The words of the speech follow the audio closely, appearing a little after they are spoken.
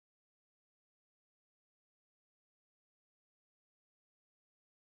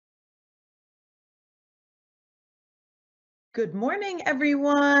Good morning,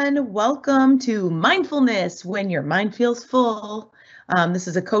 everyone. Welcome to Mindfulness, when your mind feels full. This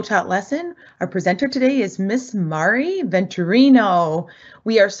is a co-taught lesson. Our presenter today is Miss Mari Venturino.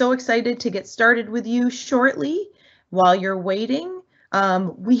 We are so excited to get started with you shortly. While you're waiting,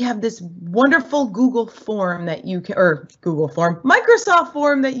 we have this wonderful Google form that you can, or Google form, Microsoft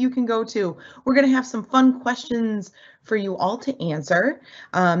form that you can go to. We're going to have some fun questions for you all to answer.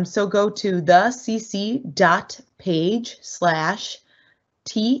 So go to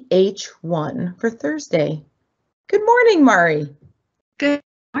thecc.page/th1 for Thursday. Good morning, Mari. Good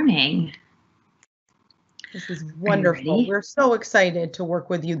morning. This is wonderful. We're so excited to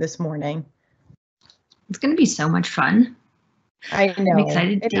work with you this morning. It's going to be so much fun. I know. I'm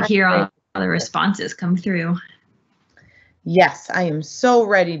excited to hear all the responses come through. Yes, I am so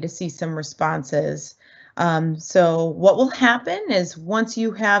ready to see some responses. So what will happen is once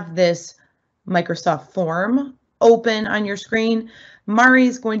you have this Microsoft form open on your screen, Mari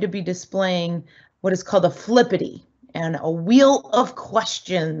is going to be displaying what is called a flippity and a wheel of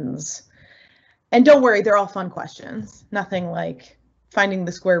questions. And don't worry, they're all fun questions. Nothing like finding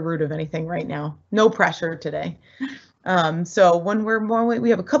the square root of anything right now. No pressure today. So when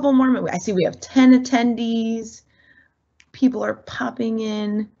we have a couple more, I see we have 10 attendees. People are popping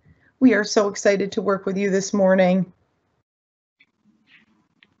in. We are so excited to work with you this morning.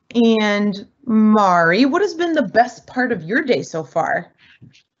 And Mari, what has been the best part of your day so far?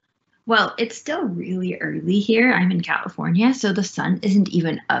 Well, it's still really early here. I'm in California, so the sun isn't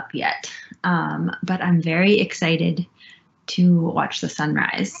even up yet. But I'm very excited to watch the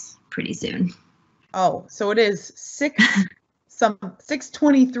sunrise pretty soon. Oh, so it is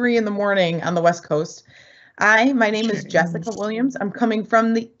 6:23 in the morning on the West Coast. My name is Jessica Williams. I'm coming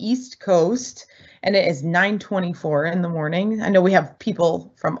from the East Coast, and it is 9:24 in the morning. I know we have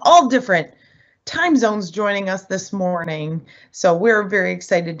people from all different time zones joining us this morning, so we're very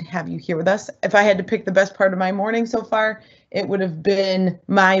excited to have you here with us. If I had to pick the best part of my morning so far, it would have been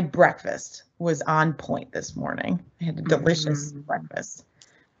my breakfast was on point this morning. I had a delicious breakfast.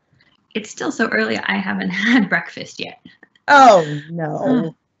 It's still so early. I haven't had breakfast yet. Oh,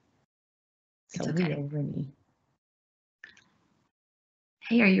 no. So okay. We are ready.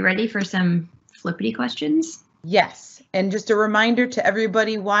 Hey, are you ready for some flippity questions? Yes, and just a reminder to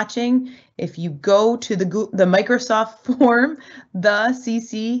everybody watching, if you go to the Microsoft form,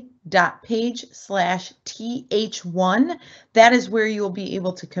 thecc.page/th1, that is where you'll be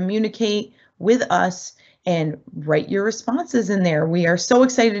able to communicate with us and write your responses in there. We are so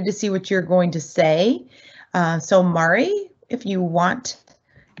excited to see what you're going to say. So Mari, if you want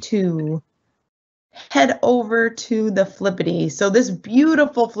to head over to the flippity. So this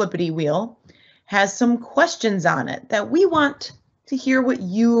beautiful flippity wheel has some questions on it that we want to hear what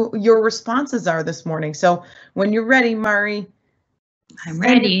your responses are this morning. So when you're ready, Mari. I'm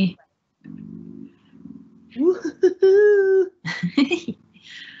ready.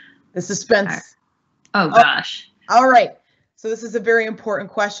 The suspense. Oh gosh. All right. So this is a very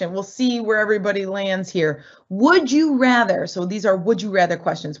important question. We'll see where everybody lands here. Would you rather, so these are would you rather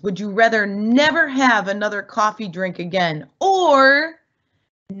questions. Would you rather never have another coffee drink again or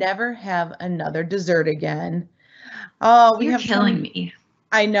never have another dessert again? Oh, You're killing me.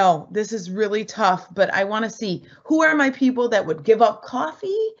 I know this is really tough, but I want to see who are my people that would give up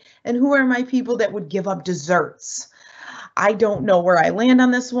coffee and who are my people that would give up desserts. I don't know where I land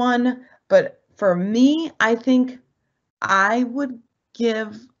on this one, but for me, I think I would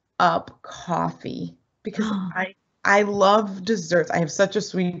give up coffee because I love desserts. I have such a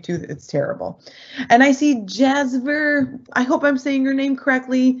sweet tooth. It's terrible. And I see Jasper. I hope I'm saying your name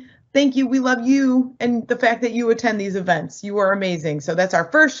correctly. Thank you. We love you and the fact that you attend these events. You are amazing. So that's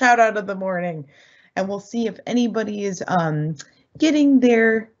our first shout out of the morning. And we'll see if anybody is getting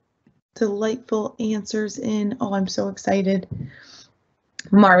their delightful answers in. Oh, I'm so excited.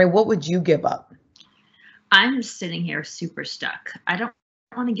 Mari, what would you give up? I'm sitting here super stuck. I don't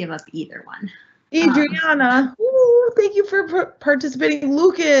want to give up either one. Adriana, thank you for participating.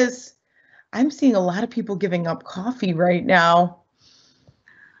 Lucas, I'm seeing a lot of people giving up coffee right now.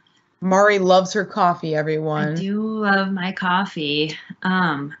 Mari loves her coffee, everyone. I do love my coffee.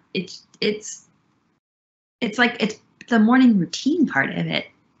 It's like it's the morning routine part of it,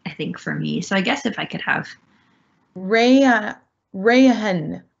 I think, for me. So I guess if I could have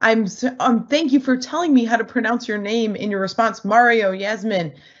Rayan, thank you for telling me how to pronounce your name in your response. Mario,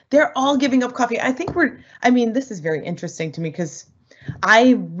 Yasmin, they're all giving up coffee. I think this is very interesting to me because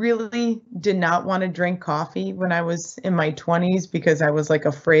I really did not want to drink coffee when I was in my 20s because I was like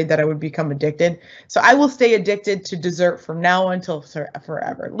afraid that I would become addicted. So I will stay addicted to dessert from now until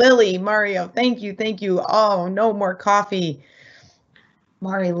forever. Lily, Mario, thank you, thank you. Oh, no more coffee.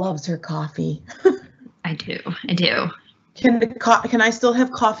 Mari loves her coffee. I do. I do. Can I still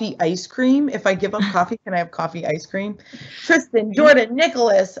have coffee ice cream? If I give up coffee, can I have coffee ice cream? Tristan, Jordan,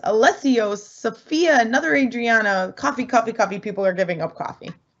 Nicholas, Alessio, Sophia, another Adriana. Coffee, coffee, coffee. People are giving up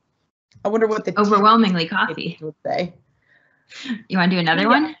coffee. I wonder what the overwhelmingly coffee would say. You want to do another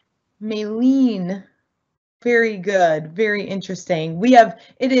one? Maylene. Very good. Very interesting. We have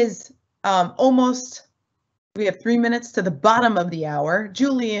 3 minutes to the bottom of the hour.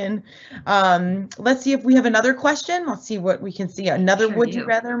 Julian, let's see if we have another question. Let's see what we can see. Another would you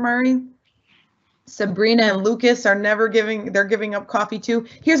rather, Murray? Sabrina and Lucas are they're giving up coffee too.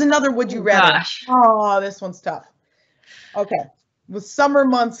 Here's another would you rather. Gosh. Oh, this one's tough. Okay. With summer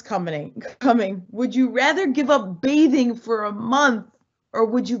months coming, would you rather give up bathing for a month or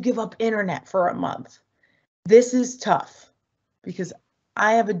would you give up internet for a month? This is tough because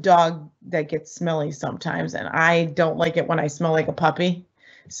I have a dog that gets smelly sometimes and I don't like it when I smell like a puppy.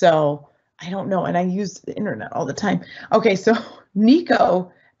 So I don't know. And I use the internet all the time. Okay, so Nico,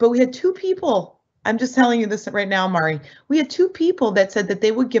 but we had two people. I'm just telling you this right now, Mari. We had two people that said that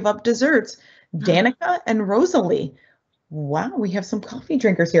they would give up desserts, Danica and Rosalie. Wow, we have some coffee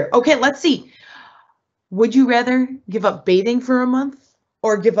drinkers here. Okay, let's see. Would you rather give up bathing for a month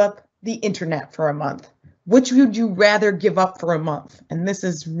or give up the internet for a month? Which would you rather give up for a month? And this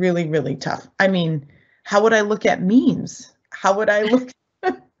is really, really tough. I mean, how would I look at memes? How would I look?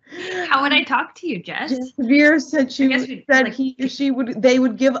 How would I talk to you, Jess? Veer said they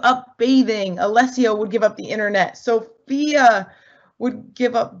would give up bathing. Alessio would give up the internet. Sophia would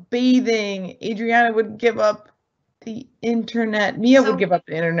give up bathing. Adriana would give up the internet. Mia would give up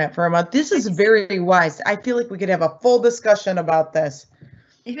the internet for a month. This is very wise. I feel like we could have a full discussion about this.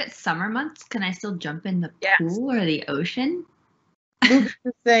 If it's summer months, can I still jump in the pool or the ocean? Luke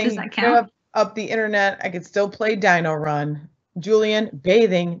is saying, does that count? Give up the internet. I could still play Dino Run. Julian,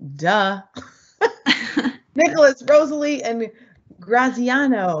 bathing, duh. Nicholas, Rosalie, and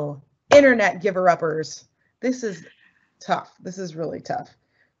Graziano, internet giver-uppers. This is tough. This is really tough.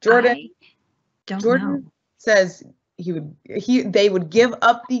 Jordan says they would give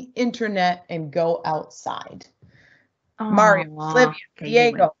up the internet and go outside. Mario, Olivia,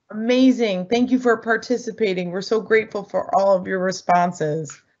 Diego, amazing. Thank you for participating. We're so grateful for all of your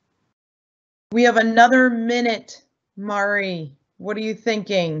responses. We have another minute. Mari, what are you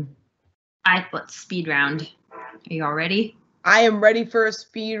thinking? Let's speed round. Are you all ready? I am ready for a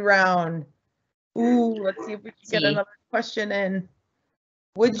speed round. Ooh, let's see if we can get another question in.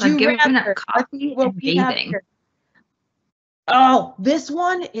 Would you rather coffee and bathing? Oh, this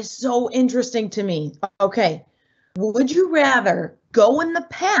one is so interesting to me. Okay. Would you rather go in the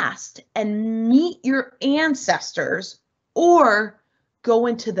past and meet your ancestors or go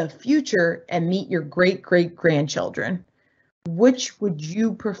into the future and meet your great-great-grandchildren? Which would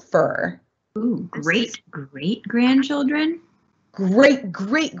you prefer? Ooh, great-great-grandchildren?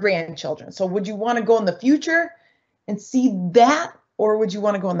 Great-great-grandchildren. So would you want to go in the future and see that, or would you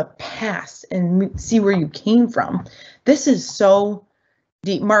want to go in the past and see where you came from? This is so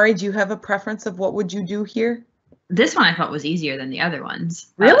deep. Mari, do you have a preference of what would you do here? This one I thought was easier than the other ones.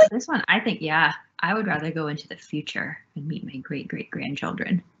 Really? This one, I think, I would rather go into the future and meet my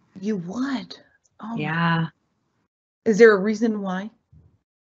great-great-grandchildren. You would? Oh. Yeah. Is there a reason why?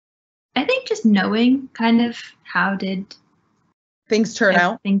 I think just knowing kind of how did things turn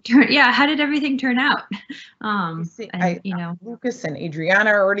out. How did everything turn out? Lucas and Adriana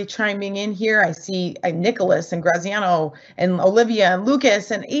are already chiming in here. I see Nicholas and Graziano and Olivia and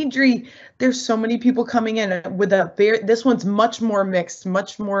Lucas and Adri. There's so many people coming in with this one's much more mixed,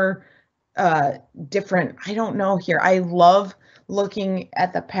 much more different. I don't know here. I love looking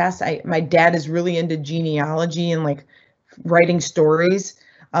at the past. My dad is really into genealogy and like writing stories.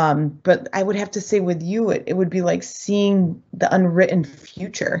 But I would have to say with you, it would be like seeing the unwritten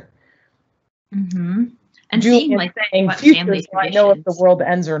future. Mm-hmm. And Julian seeing like what family so I know if the world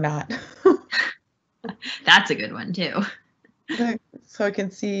ends or not. That's a good one too. So I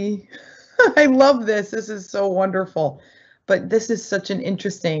can see. I love this. This is so wonderful. But this is such an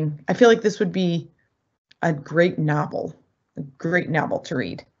interesting. I feel like this would be a great novel to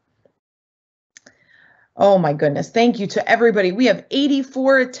read. Oh my goodness. Thank you to everybody. We have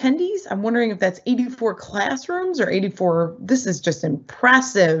 84 attendees. I'm wondering if that's 84 classrooms or 84. This is just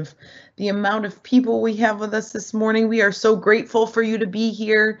impressive. The amount of people we have with us this morning. We are so grateful for you to be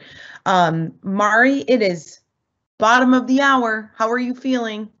here. Mari, it is Bottom of the hour. How are you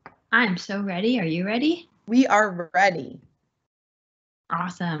feeling? I'm so ready. Are you ready? We are ready.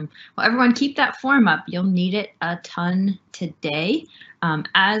 Awesome. Well, everyone, keep that form up. You'll need it a ton today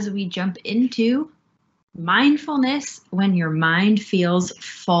as we jump into mindfulness when your mind feels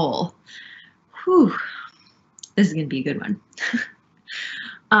full. Whew. This is going to be a good one.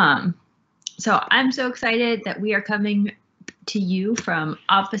 So I'm so excited that we are coming to you from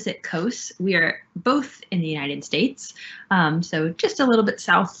opposite coasts. We are both in the United States, so just a little bit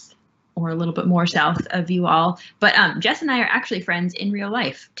south or a little bit more south of you all. But Jess and I are actually friends in real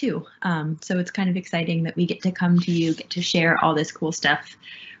life too. So it's kind of exciting that we get to come to you, get to share all this cool stuff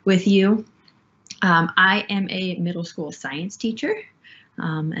with you. I am a middle school science teacher,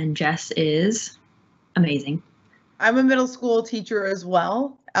 and Jess is amazing. I'm a middle school teacher as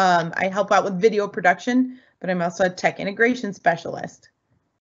well. I help out with video production, but I'm also a tech integration specialist.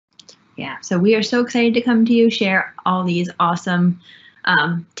 Yeah, so we are so excited to come to you, share all these awesome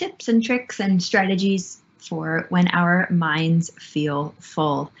tips and tricks and strategies for when our minds feel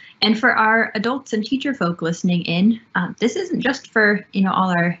full. And for our adults and teacher folk listening in, this isn't just for,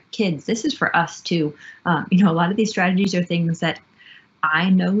 all our kids. This is for us too. A lot of these strategies are things that I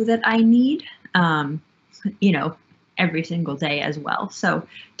know that I need, every single day as well. So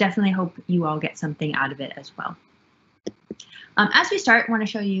definitely hope you all get something out of it as well. As we start, I want to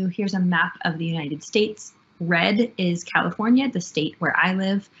show you, here's a map of the United States. Red is California, the state where I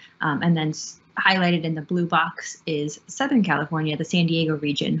live, and then highlighted in the blue box is Southern California, the San Diego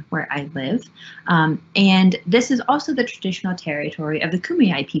region where I live. And this is also the traditional territory of the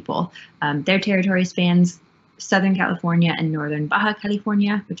Kumeyaay people. Their territory spans Southern California and Northern Baja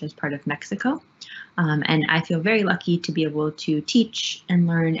California, which is part of Mexico. And I feel very lucky to be able to teach and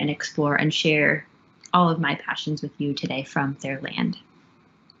learn and explore and share all of my passions with you today from their land.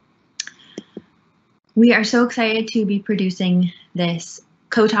 We are so excited to be producing this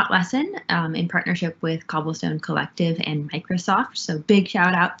co-taught lesson in partnership with Cobblestone Collective and Microsoft. So big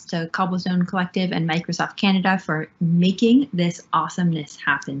shout outs to Cobblestone Collective and Microsoft Canada for making this awesomeness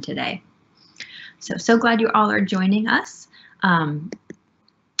happen today. So glad you all are joining us.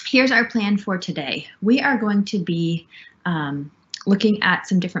 Here's our plan for today. We are going to be looking at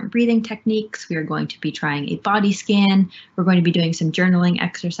some different breathing techniques. We are going to be trying a body scan. We're going to be doing some journaling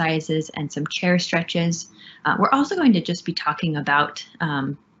exercises and some chair stretches. We're also going to just be talking about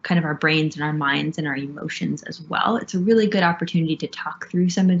kind of our brains and our minds and our emotions as well. It's a really good opportunity to talk through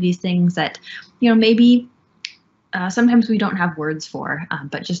some of these things that, maybe sometimes we don't have words for,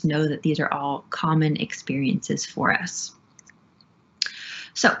 but just know that these are all common experiences for us.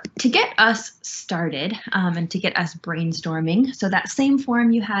 So to get us started and to get us brainstorming, so that same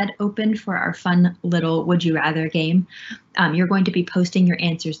forum you had open for our fun little Would You Rather game, you're going to be posting your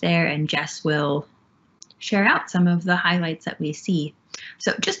answers there, and Jess will share out some of the highlights that we see.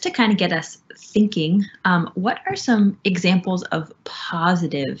 So just to kind of get us thinking, what are some examples of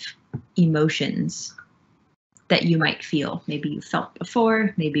positive emotions that you might feel? Maybe you felt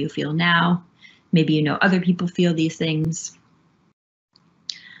before, maybe you feel now, maybe other people feel these things.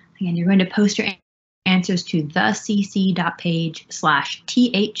 Again, you're going to post your answers to thecc.page/th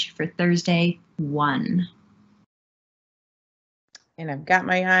for Thursday 1. And I've got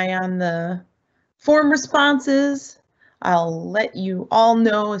my eye on the form responses. I'll let you all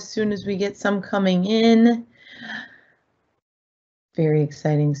know as soon as we get some coming in. Very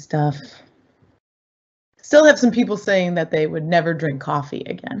exciting stuff. Still have some people saying that they would never drink coffee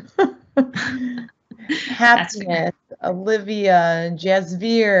again. Happiness, Olivia,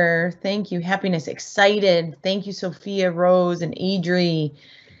 Jasvir, thank you. Happiness, excited. Thank you, Sophia, Rose, and Adri.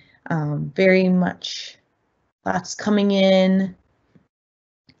 Very much. Lots coming in.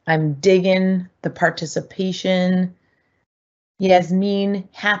 I'm digging the participation. Yasmin,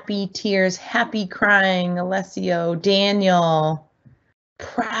 happy tears, happy crying. Alessio, Daniel,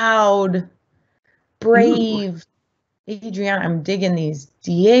 proud, brave. Ooh. Adriana, I'm digging these.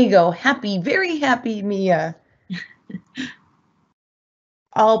 Diego, happy, very happy. Mia.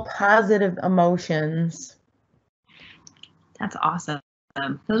 All positive emotions. That's awesome.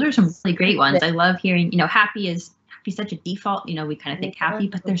 Those are some really great ones. I love hearing, happy is such a default, we kind of think happy,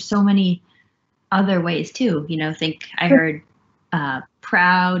 but there's so many other ways too. I heard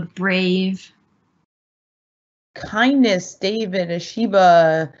proud, brave. Kindness, David,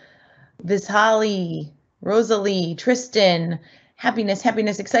 Ashiba, Vishali, Rosalie, Tristan, happiness,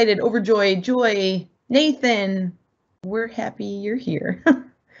 happiness, excited, overjoyed, joy, Nathan, we're happy you're here.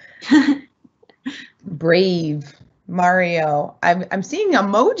 Brave, Mario. I'm seeing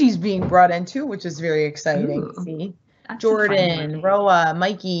emojis being brought in too, which is very exciting. Ooh, see, That's a fun Jordan, one. Roa,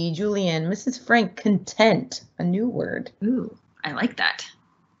 Mikey, Julian, Mrs. Frank, content, a new word. Ooh, I like that.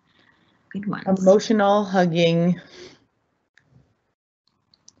 Good ones. Emotional, hugging.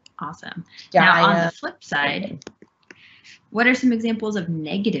 Awesome. Gaia. Now, on the flip side, what are some examples of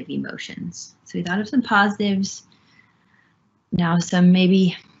negative emotions? So we thought of some positives. Now some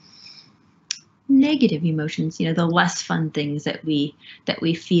maybe negative emotions, you know, the less fun things that we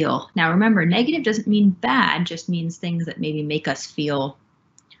feel. Now remember, negative doesn't mean bad, just means things that maybe make us feel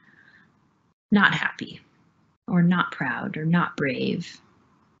not happy or not proud or not brave.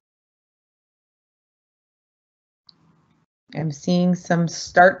 I'm seeing some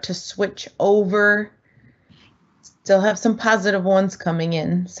start to switch over. Still have some positive ones coming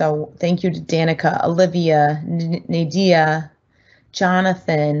in. So thank you to Danica, Olivia, Nadia,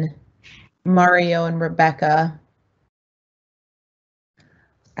 Jonathan, Mario, and Rebecca.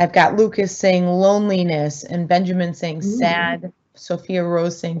 I've got Lucas saying loneliness and Benjamin saying sad. Sophia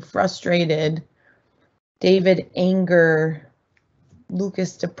Rose saying frustrated. David, anger.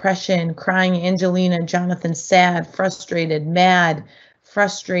 Lucas, depression. Crying, Angelina. Jonathan, sad, frustrated, mad,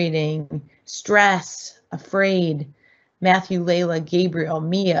 frustrating, stress, afraid. Matthew, Layla, Gabriel,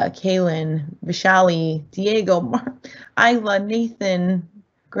 Mia, Kaylin, Vishali, Diego, Isla, Nathan,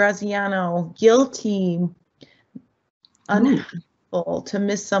 Graziano, guilty, unhelpful, to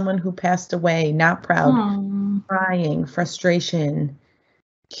miss someone who passed away, not proud, crying, frustration,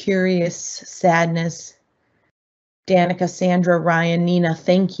 curious, sadness. Danica, Sandra, Ryan, Nina,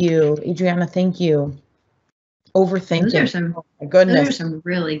 thank you. Adriana, thank you. Overthinking. Those are some, oh my goodness. Those are some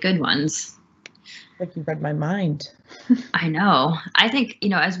really good ones. Like you read my mind. I know. I think, you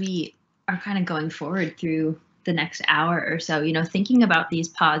know, as we are kind of going forward through the next hour or so, you know, thinking about these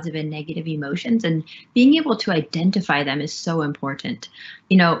positive and negative emotions and being able to identify them is so important.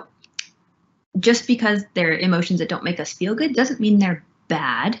 You know, just because they're emotions that don't make us feel good doesn't mean they're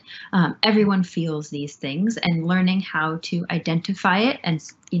bad. Everyone feels these things, and learning how to identify it and,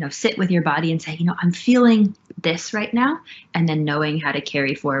 you know, sit with your body and say, you know, I'm feeling this right now, and then knowing how to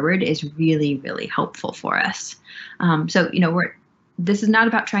carry forward is really, really helpful for us. So, you know, this is not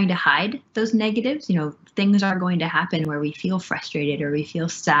about trying to hide those negatives. You know, things are going to happen where we feel frustrated or we feel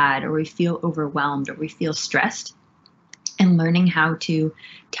sad or we feel overwhelmed or we feel stressed. And learning how to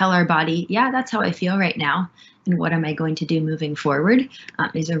tell our body, yeah, that's how I feel right now, and what am I going to do moving forward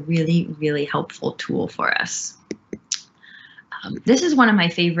is a really, really helpful tool for us. This is one of my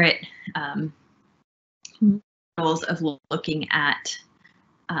favorite models of looking at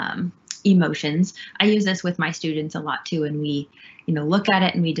emotions. I use this with my students a lot too, and we, you know, look at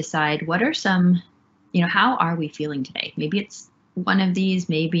it and we decide what are some, you know, how are we feeling today? Maybe it's one of these,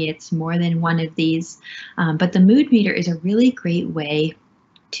 maybe it's more than one of these, but the mood meter is a really great way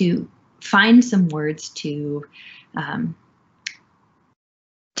to find some words to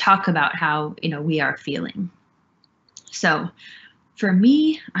talk about how, you know, we are feeling. So for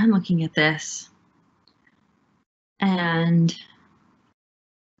me, I'm looking at this and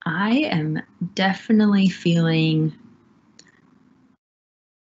I am definitely feeling,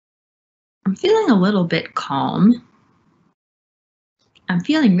 I'm feeling a little bit calm. I'm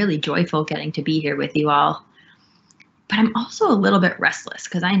feeling really joyful getting to be here with you all, but I'm also a little bit restless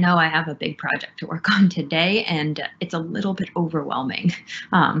because I know I have a big project to work on today, and it's a little bit overwhelming.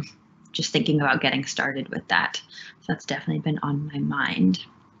 Just thinking about getting started with that. So that's definitely been on my mind.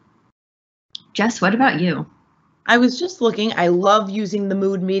 Jess, what about you? I was just looking. I love using the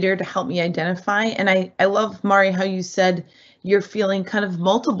mood meter to help me identify. And I love, Mari, how you said you're feeling kind of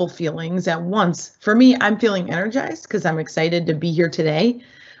multiple feelings at once. For me, I'm feeling energized because I'm excited to be here today.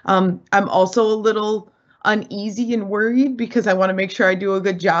 I'm also a little uneasy and worried because I want to make sure I do a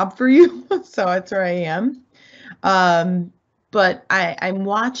good job for you. So that's where I am. But I'm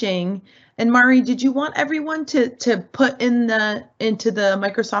watching. And Mari, did you want everyone to put into the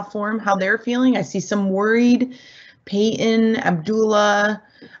Microsoft form how they're feeling? I see some worried. Peyton, Abdullah,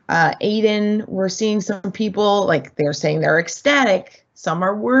 Aiden, we're seeing some people like they're saying they're ecstatic. Some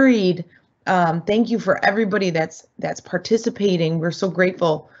are worried. Thank you for everybody that's participating. We're so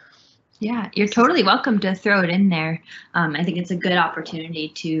grateful. Yeah, you're totally welcome to throw it in there. I think it's a good opportunity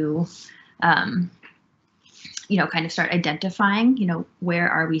to, you know, kind of start identifying, you know, where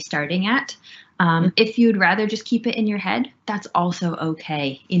are we starting at? If you'd rather just keep it in your head, that's also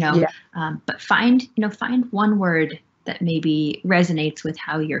okay, you know, but find one word that maybe resonates with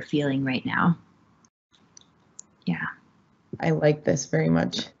how you're feeling right now. Yeah. I like this very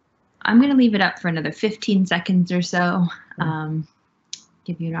much. I'm going to leave it up for another 15 seconds or so.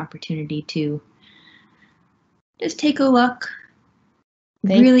 Give you an opportunity to just take a look.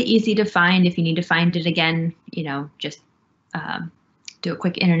 Really easy to find. If you need to find it again, you know, just do a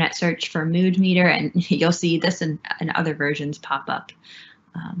quick internet search for mood meter, and you'll see this and other versions pop up.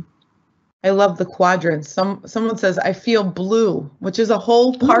 I love the quadrants. Someone says, I feel blue, which is a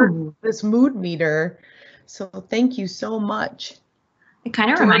whole part of this mood meter. So thank you so much. It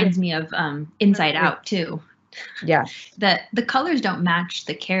kind of reminds me of Inside Out too. Yeah. The colors don't match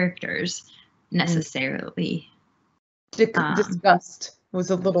the characters necessarily. Disgust was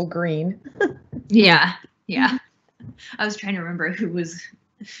a little green. Yeah. I was trying to remember who was,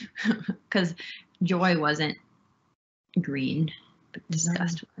 because Joy wasn't green, but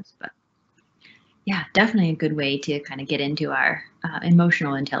Disgust was. But yeah, definitely a good way to kind of get into our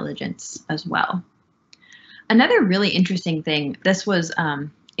emotional intelligence as well. Another really interesting thing, this was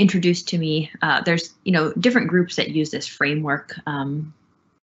introduced to me. There's, different groups that use this framework.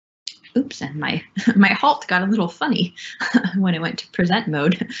 Oops, and my halt got a little funny when it went to present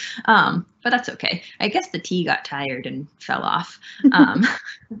mode, but that's okay. I guess the tea got tired and fell off.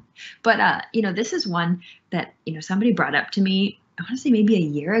 But this is one that somebody brought up to me, I want to say maybe a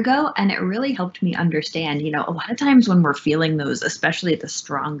year ago, and it really helped me understand. A lot of times when we're feeling those, especially the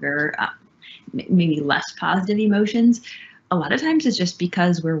stronger, maybe less positive emotions, a lot of times it's just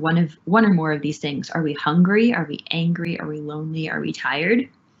because we're one or more of these things. Are we hungry? Are we angry? Are we lonely? Are we tired?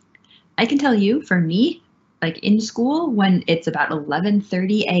 I can tell you, for me, like in school, when it's about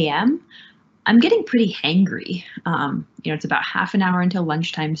 11:30 a.m., I'm getting pretty hangry. It's about half an hour until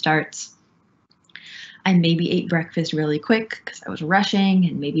lunchtime starts. I maybe ate breakfast really quick because I was rushing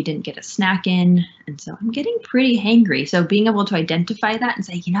and maybe didn't get a snack in. And so I'm getting pretty hangry. So being able to identify that and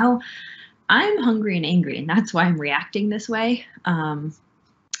say, I'm hungry and angry, and that's why I'm reacting this way,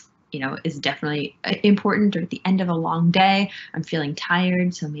 is definitely important. Or at the end of a long day, I'm feeling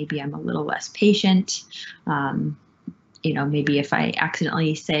tired, so maybe I'm a little less patient. Maybe if I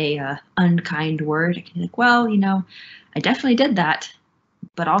accidentally say an unkind word, I can be like, well, I definitely did that,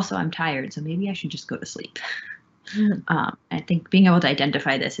 but also I'm tired, so maybe I should just go to sleep. I think being able to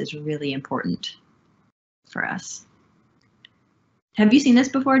identify this is really important for us. Have you seen this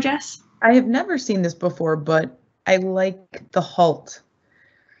before, Jess? I have never seen this before, but I like the halt,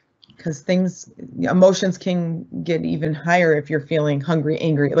 because emotions can get even higher if you're feeling hungry,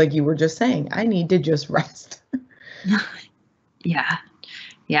 angry, like you were just saying. I need to just rest. Yeah.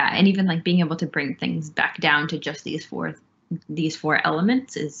 And even like being able to bring things back down to just these four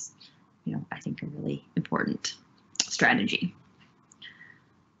elements is, I think a really important strategy.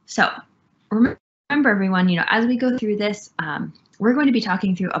 So remember, everyone, as we go through this, we're going to be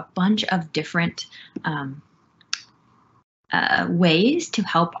talking through a bunch of different ways to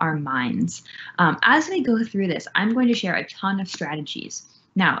help our minds. As we go through this, I'm going to share a ton of strategies.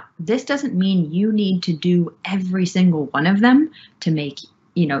 Now, this doesn't mean you need to do every single one of them to make,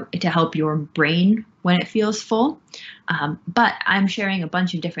 to help your brain when it feels full. But I'm sharing a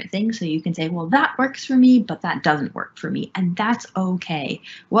bunch of different things so you can say, well, that works for me, but that doesn't work for me. And that's okay.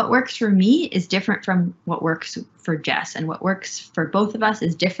 What works for me is different from what works for Jess, and what works for both of us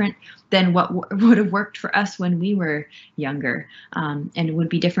is different than what would have worked for us when we were younger, and would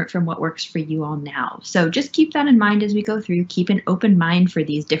be different from what works for you all now. So just keep that in mind as we go through. Keep an open mind for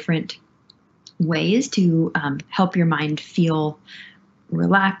these different ways to help your mind feel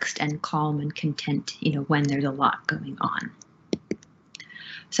relaxed and calm and content, when there's a lot going on.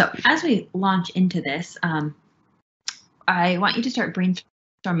 So as we launch into this, I want you to start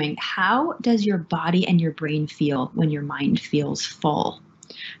brainstorming. How does your body and your brain feel when your mind feels full?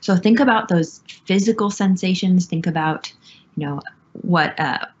 So think about those physical sensations. Think about,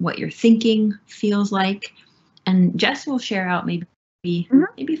 what your thinking feels like. And Jess will share out maybe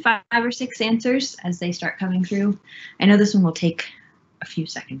 5 or 6 answers as they start coming through. I know this one will take a few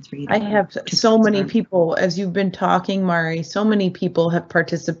seconds for you. I have so many people, as you've been talking, Mari, so many people have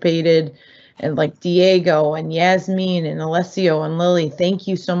participated, and like Diego and Yasmin and Alessio and Lily, thank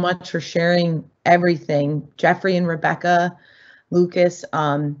you so much for sharing everything. Jeffrey and Rebecca, Lucas.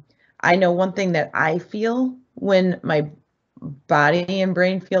 I know one thing that I feel when my body and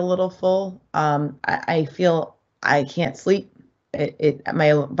brain feel a little full, I feel I can't sleep.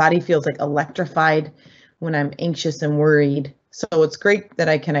 My body feels like electrified when I'm anxious and worried. So it's great that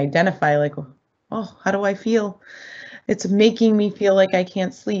I can identify, like, oh, how do I feel? It's making me feel like I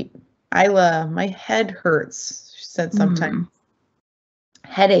can't sleep. Isla, my head hurts, she said sometimes.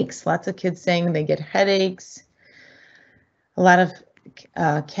 Headaches, lots of kids saying they get headaches. A lot of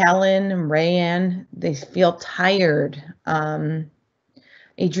Callan and Rayanne, they feel tired.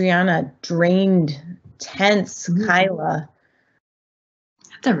 Adriana, drained, tense. Kyla.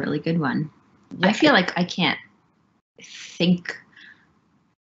 That's a really good one. Yeah. I feel like I can't think,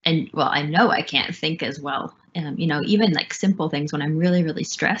 and well, I know I can't think as well You know, even like simple things when I'm really, really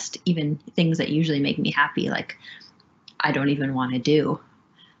stressed, even things that usually make me happy, like I don't even want to do.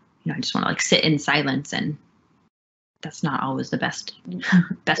 You know, I just want to like sit in silence, and that's not always the best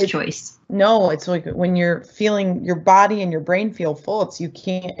choice. No, it's like when you're feeling your body and your brain feel full, you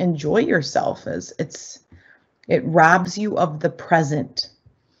can't enjoy yourself, as it robs you of the present.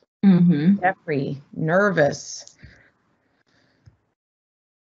 Jeffrey, nervous,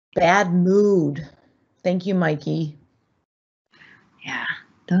 bad mood. Thank you, Mikey. Yeah,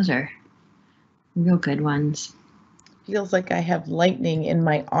 those are real good ones. Feels like I have lightning in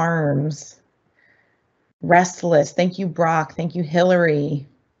my arms. Restless. Thank you, Brock. Thank you, Hillary.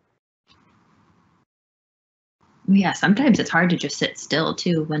 Yeah, sometimes it's hard to just sit still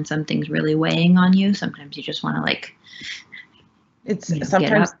too when something's really weighing on you. Sometimes you just want to like,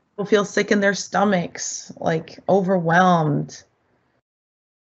 sometimes people feel sick in their stomachs, like overwhelmed.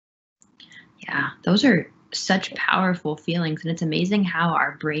 Yeah, those are such powerful feelings, and it's amazing how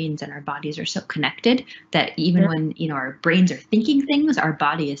our brains and our bodies are so connected that even when, you know, our brains are thinking things, our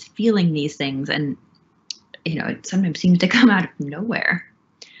body is feeling these things, and you know, it sometimes seems to come out of nowhere.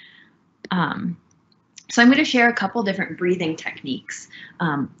 So I'm going to share a couple different breathing techniques.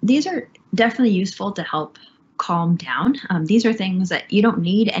 These are definitely useful to help calm down. These are things that you don't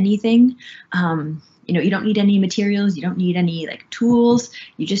need anything. You know, you don't need any materials. You don't need any like tools.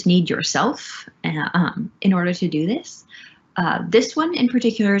 You just need yourself in order to do this. This one in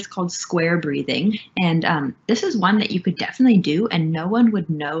particular is called square breathing, and this is one that you could definitely do and no one would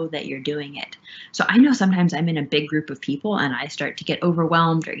know that you're doing it. So I know sometimes I'm in a big group of people and I start to get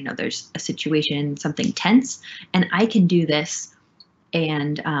overwhelmed, or, you know, there's a situation, something tense, and I can do this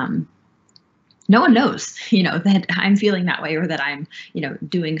and no one knows, you know, that I'm feeling that way, or that I'm, you know,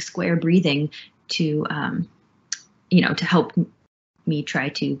 doing square breathing to, you know, to help me try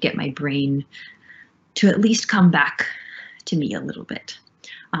to get my brain to at least come back to me a little bit.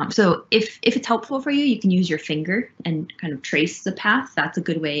 So if it's helpful for you, you can use your finger and kind of trace the path. That's a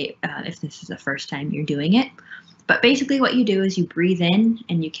good way if this is the first time you're doing it. But basically what you do is you breathe in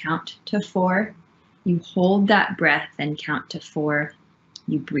and you count to 4. You hold that breath and count to 4.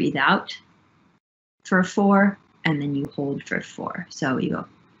 You breathe out for 4, and then you hold for 4. So you go.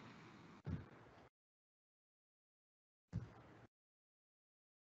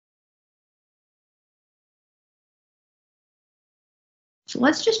 So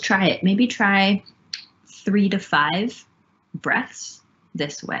let's just try it. Maybe try 3 to 5 breaths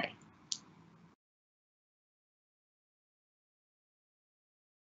this way.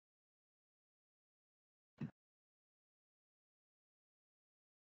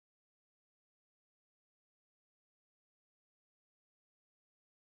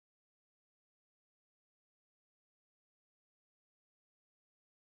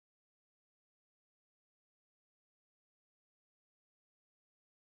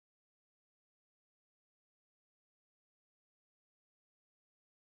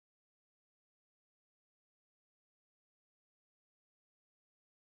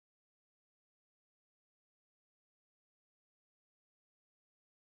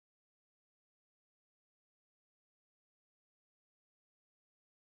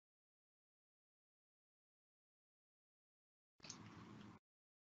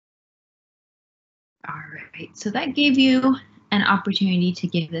 All right, so that gave you an opportunity to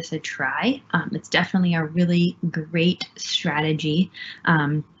give this a try. It's definitely a really great strategy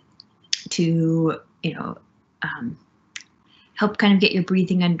to, you know, help kind of get your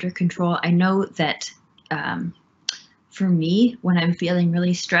breathing under control. I know that for me, when I'm feeling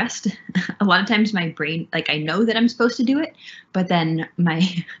really stressed, a lot of times my brain, like I know that I'm supposed to do it, but then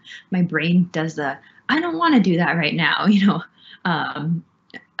my brain does the, I don't want to do that right now, you know.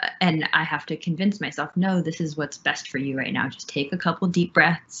 And I have to convince myself, no, this is what's best for you right now. Just take a couple deep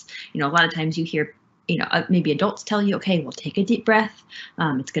breaths. You know, a lot of times you hear, you know, maybe adults tell you, okay, well, take a deep breath.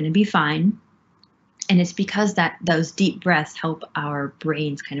 It's going to be fine. And it's because that those deep breaths help our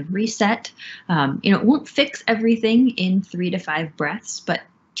brains kind of reset. You know, it won't fix everything in 3 to 5 breaths, but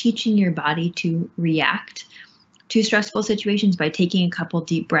teaching your body to react to stressful situations by taking a couple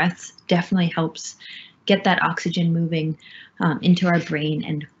deep breaths definitely helps get that oxygen moving into our brain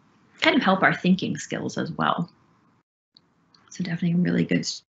and kind of help our thinking skills as well. So definitely a really good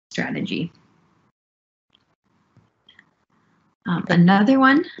strategy. Another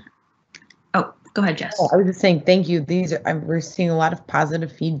one. Oh, go ahead, Jess. Oh, I was just saying thank you. We're seeing a lot of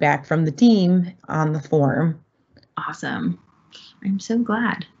positive feedback from the team on the forum. Awesome. I'm so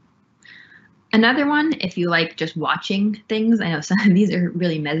glad. Another one, if you like just watching things, I know some of these are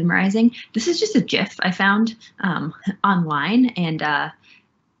really mesmerizing. This is just a GIF I found online, and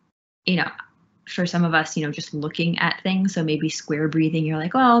you know, for some of us, just looking at things. So maybe square breathing, you're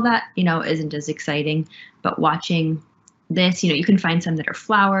like, oh, that, isn't as exciting. But watching this, you can find some that are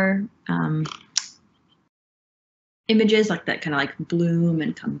flower images, like that kind of like bloom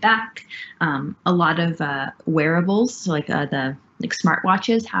and come back. A lot of wearables, so like the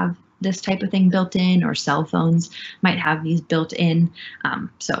smartwatches have this type of thing built in, or cell phones might have these built in.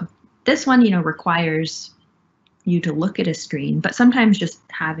 So this one, requires you to look at a screen, but sometimes just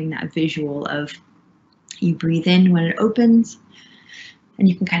having that visual of you breathe in when it opens, and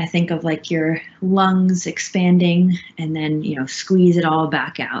you can kind of think of like your lungs expanding, and then, squeeze it all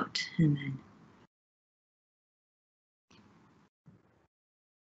back out, and then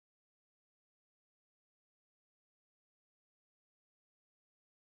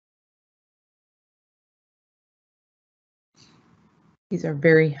These are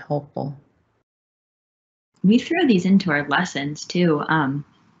very helpful. we throw these into our lessons too.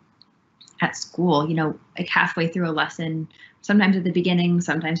 At school, like halfway through a lesson, sometimes at the beginning,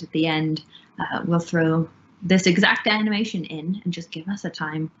 sometimes at the end, we'll throw this exact animation in and just give us a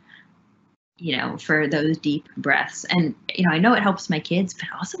time, for those deep breaths. And, I know it helps my kids, but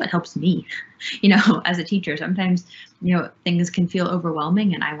also it helps me, as a teacher. Sometimes, things can feel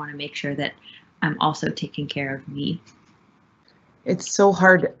overwhelming, and I want to make sure that I'm also taking care of me. It's so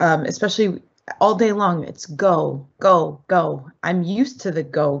hard, especially all day long. It's go, go, go. I'm used to the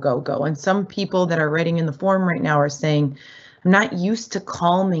go, go, go. And some people that are writing in the forum right now are saying, I'm not used to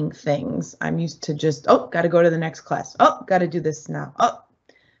calming things. I'm used to just, oh, got to go to the next class. Oh, got to do this now. Oh,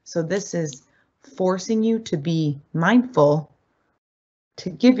 so this is forcing you to be mindful,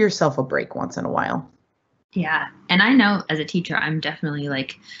 to give yourself a break once in a while. Yeah. And I know as a teacher, I'm definitely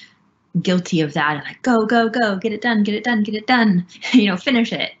like guilty of that. And like, go, go, go, get it done, get it done, get it done,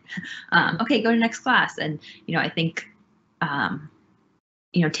 finish it. Okay, go to next class. And, I think,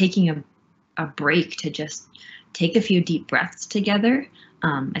 taking a break to just take a few deep breaths together,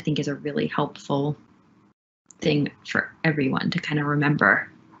 I think is a really helpful thing for everyone to kind of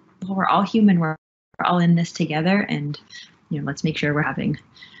remember. Well, we're all human. We're all in this together. And, let's make sure we're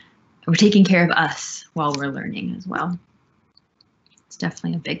taking care of us while we're learning as well. It's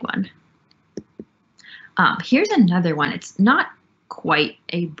definitely a big one. Here's another one. It's not quite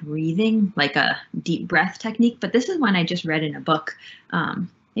a breathing, like a deep breath technique, but this is one I just read in a book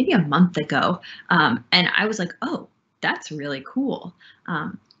maybe a month ago. And I was like, oh, that's really cool.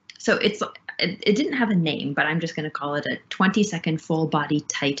 So it didn't have a name, but I'm just going to call it a 20-second full body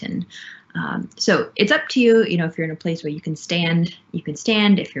Tighten. So it's up to you, if you're in a place where you can stand, you can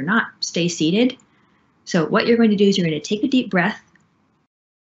stand. If you're not, stay seated. So what you're going to do is you're going to take a deep breath.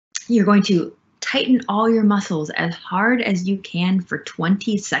 You're going to tighten all your muscles as hard as you can for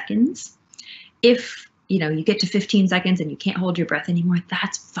 20 seconds. If you get to 15 seconds and you can't hold your breath anymore,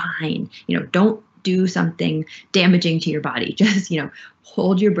 that's fine. Don't do something damaging to your body. Just,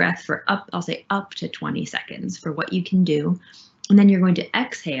 hold your breath for I'll say up to 20 seconds for what you can do. And then you're going to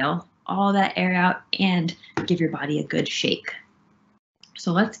exhale all that air out and give your body a good shake.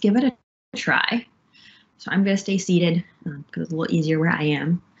 So let's give it a try. So I'm going to stay seated because it's a little easier where I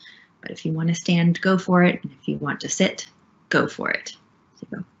am. But if you want to stand, go for it. And if you want to sit, go for it. So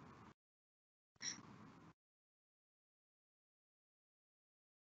go.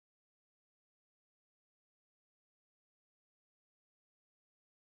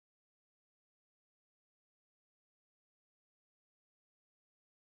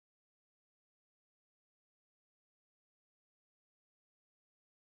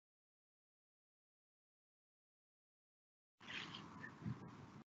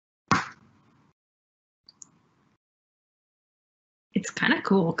 It's kind of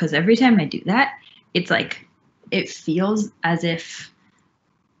cool because every time I do that, it's like, it feels as if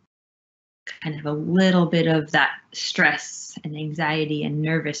kind of a little bit of that stress and anxiety and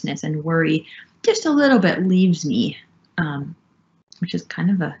nervousness and worry, just a little bit leaves me, which is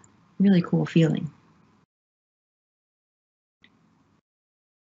kind of a really cool feeling.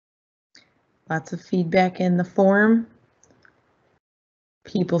 Lots of feedback in the forum.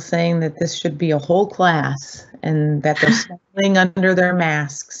 People saying that this should be a whole class and that they're smiling under their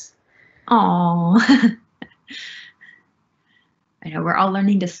masks. Oh, I know we're all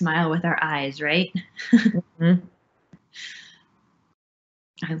learning to smile with our eyes, right? Mm-hmm.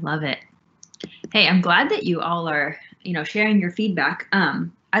 I love it. Hey, I'm glad that you all are, sharing your feedback.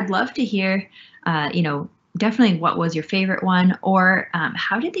 I'd love to hear, definitely what was your favorite one, or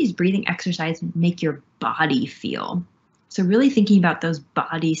how did these breathing exercises make your body feel? So really thinking about those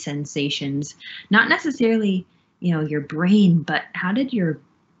body sensations, not necessarily, your brain, but how did your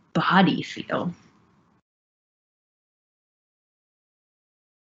body feel?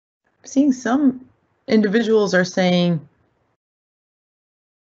 seeing some individuals are saying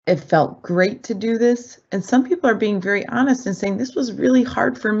it felt great to do this, and some people are being very honest and saying this was really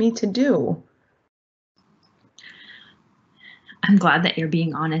hard for me to do. I'm glad that you're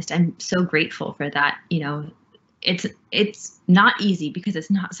being honest. I'm so grateful for that. You know, it's not easy because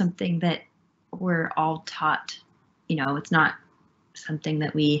it's not something that we're all taught. You know, it's not something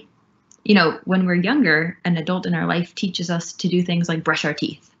that we, you know, when we're younger, an adult in our life teaches us to do things like brush our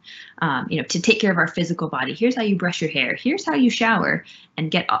teeth, you know, to take care of our physical body. Here's how you brush your hair. Here's how you shower and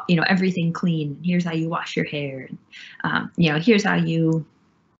get, you know, everything clean. Here's how you wash your hair. You know, here's how you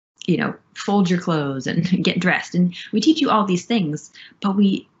know, fold your clothes and get dressed. And we teach you all these things, but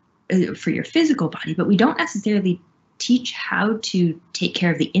for your physical body, but we don't necessarily teach how to take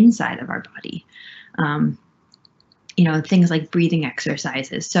care of the inside of our body. You know, things like breathing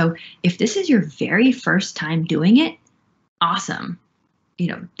exercises. So if this is your very first time doing it, awesome. You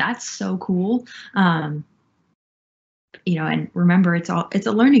know, that's so cool. You know, and remember, it's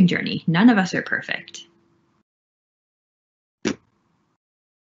a learning journey. None of us are perfect.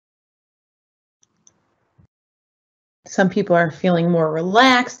 Some people are feeling more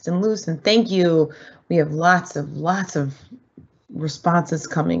relaxed and loose, and thank you. We have lots of responses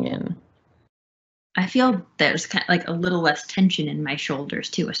coming in. I feel there's kind of like a little less tension in my shoulders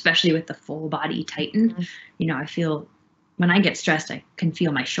too, especially with the full body tightened. Mm-hmm. You know, I feel when I get stressed, I can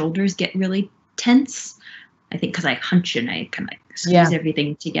feel my shoulders get really tense. I think because I hunch and I kind of like squeeze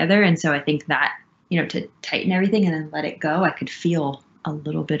everything together. And so I think that, you know, to tighten everything and then let it go, I could feel a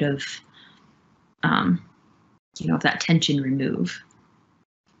little bit of, you know, that tension remove.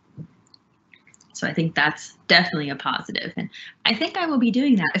 So I think that's definitely a positive. And I think I will be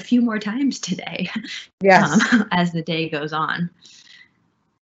doing that a few more times today. Yes. As the day goes on.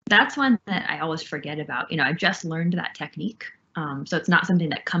 That's one that I always forget about. You know, I just learned that technique. So it's not something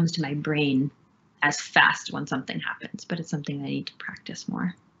that comes to my brain as fast when something happens, but it's something I need to practice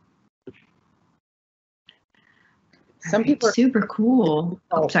more. Some people are super cool.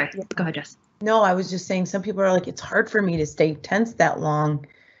 Oh, sorry. Go ahead, Jess. No, I was just saying some people are like, it's hard for me to stay tense that long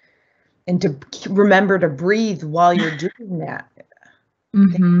and to remember to breathe while you're doing that.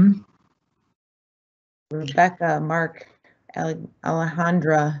 Mm-hmm. Rebecca, Mark,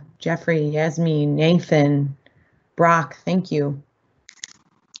 Alejandra, Jeffrey, Yasmin, Nathan, Brock, thank you.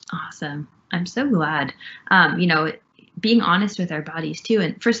 Awesome. I'm so glad. You know, being honest with our bodies too.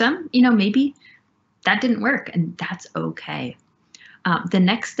 And for some, you know, maybe that didn't work and that's okay. The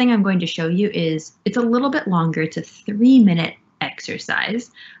next thing I'm going to show you is, it's a little bit longer. It's a 3-minute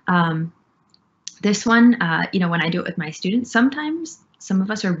exercise. This one, you know, when I do it with my students, sometimes some of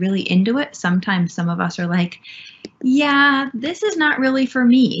us are really into it. Sometimes some of us are like, yeah, this is not really for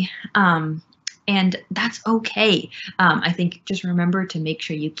me. And that's okay. I think just remember to make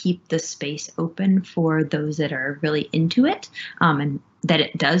sure you keep the space open for those that are really into it, and that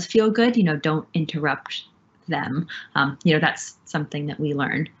it does feel good. You know, don't interrupt them. You know, that's something that we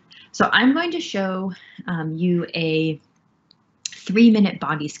learned. So I'm going to show you a 3-minute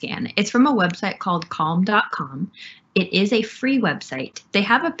body scan. It's from a website called calm.com. It is a free website. They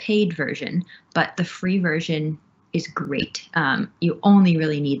have a paid version, but the free version is great. You only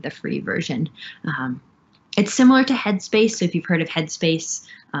really need the free version. It's similar to Headspace. So if you've heard of Headspace,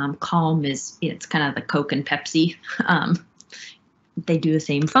 Calm is, it's kind of the Coke and Pepsi. They do the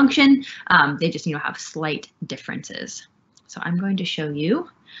same function. They just, you know, have slight differences. So I'm going to show you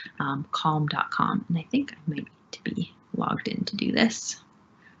calm.com, and I think I might need to be logged in to do this.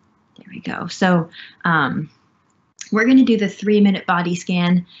 There we go. So we're going to do the 3-minute body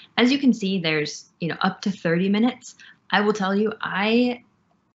scan. As you can see, there's, you know, up to 30 minutes. I will tell you, I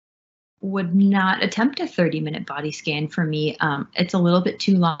would not attempt a 30-minute body scan. For me, it's a little bit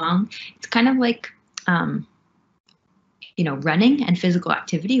too long. It's kind of like, you know, running and physical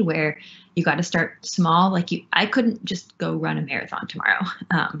activity where you got to start small. Like I couldn't just go run a marathon tomorrow.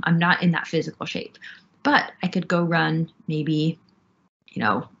 I'm not in that physical shape, but I could go run maybe, you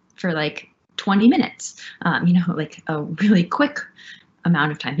know, for like 20 minutes, you know, like a really quick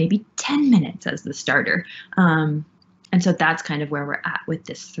amount of time, maybe 10 minutes as the starter. And so that's kind of where we're at with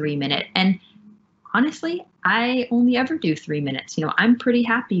this 3-minute. And honestly, I only ever do 3 minutes. You know, I'm pretty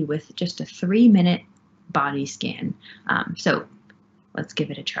happy with just a 3-minute body scan. So let's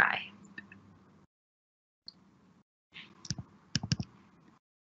give it a try.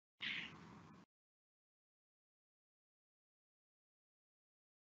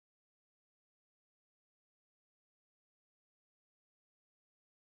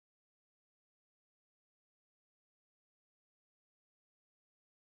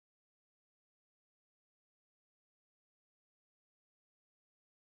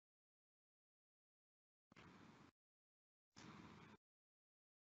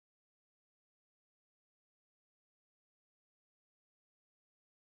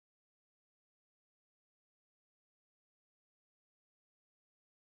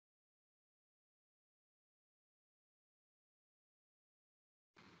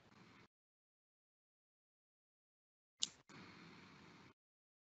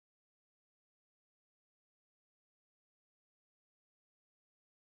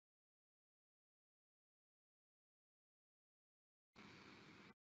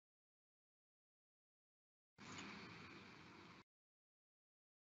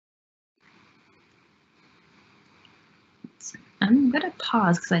 I'm going to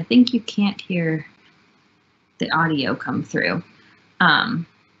pause because I think you can't hear the audio come through.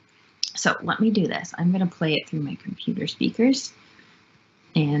 So let me do this. I'm going to play it through my computer speakers,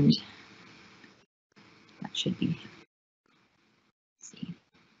 and that should be, let's see.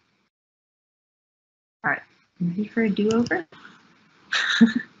 All right, ready for a do-over? All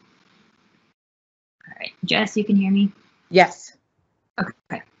right, Jess, you can hear me? Yes.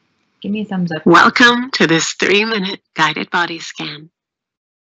 Okay, give me a thumbs up. Welcome to this 3-minute guided body scan.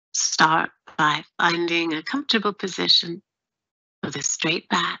 Start by finding a comfortable position with a straight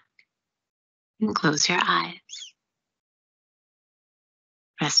back and close your eyes.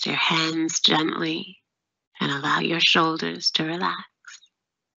 Rest your hands gently and allow your shoulders to relax.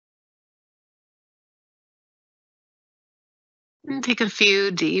 And take a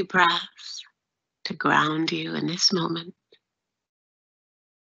few deep breaths to ground you in this moment.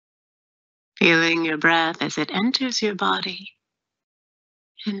 Feeling your breath as it enters your body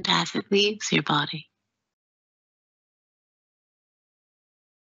and as it leaves your body.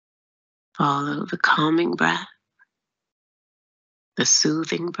 Follow the calming breath, the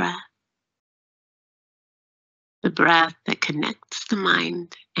soothing breath, the breath that connects the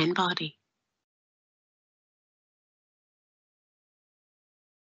mind and body.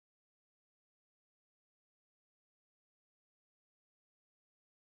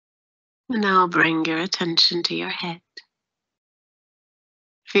 And now bring your attention to your head,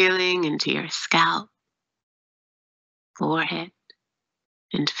 feeling into your scalp, forehead,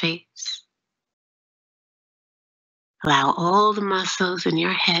 and face. Allow all the muscles in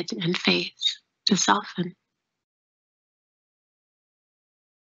your head and face to soften.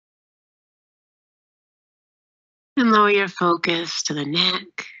 And lower your focus to the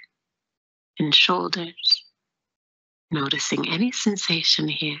neck and shoulders, noticing any sensation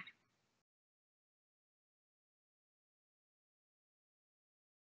here.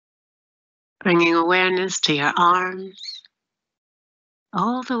 Bringing awareness to your arms,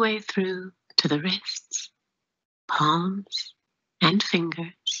 all the way through to the wrists, palms, and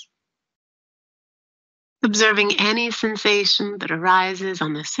fingers. Observing any sensation that arises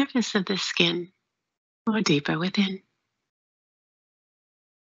on the surface of the skin or deeper within.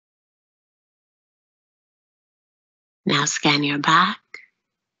 Now scan your back,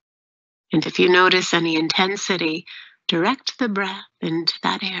 and if you notice any intensity, direct the breath into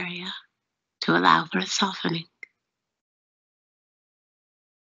that area to allow for a softening.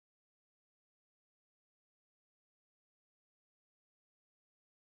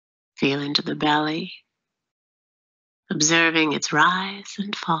 Feel into the belly, observing its rise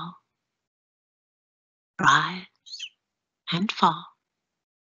and fall, rise and fall.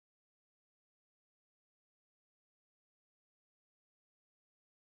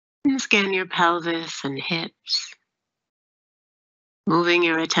 And scan your pelvis and hips, moving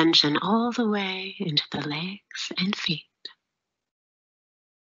your attention all the way into the legs and feet.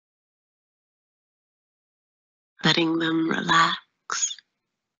 Letting them relax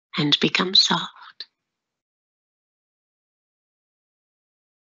and become soft.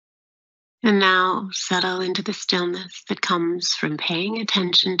 And now settle into the stillness that comes from paying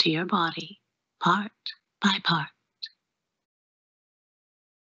attention to your body, part by part.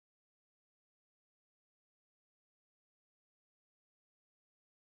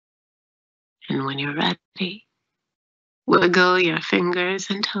 And when you're ready, wiggle your fingers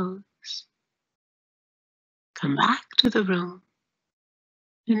and toes. Come back to the room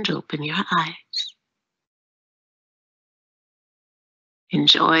and open your eyes.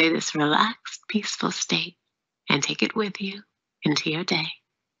 Enjoy this relaxed, peaceful state and take it with you into your day.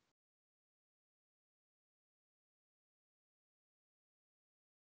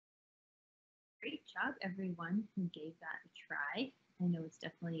 Great job, everyone who gave that a try. I know it's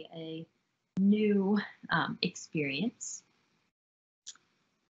definitely a new experience.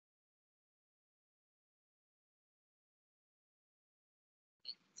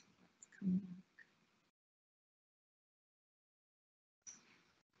 So let's come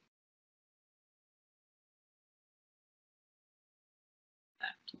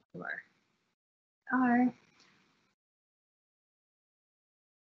back to our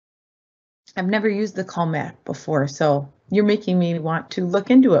I've never used the Calm app before, so you're making me want to look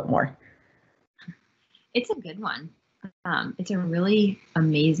into it more. It's a good one. It's a really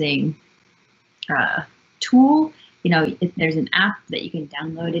amazing tool. You know, there's an app that you can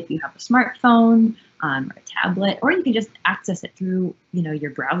download if you have a smartphone or a tablet, or you can just access it through, you know,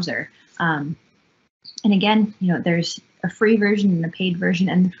 your browser. And again, you know, there's a free version and a paid version,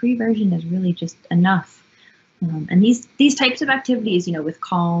 and the free version is really just enough And these types of activities, with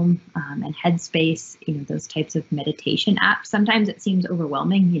Calm and Headspace, those types of meditation apps, sometimes it seems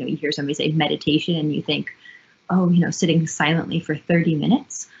overwhelming. You hear somebody say meditation and you think, oh, sitting silently for 30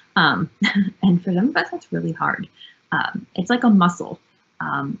 minutes. And for some of us, that's really hard. It's like a muscle.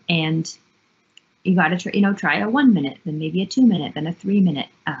 And you got to, try a 1 minute, then maybe a 2 minute, then a 3 minute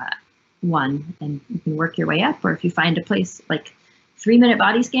one, and you can work your way up. Or if you find a place like 3 minute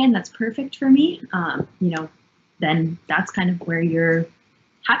body scan, that's perfect for me. Then that's kind of where your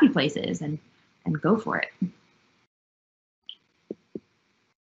happy place is, and go for it.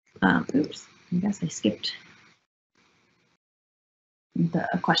 Oops, I guess I skipped the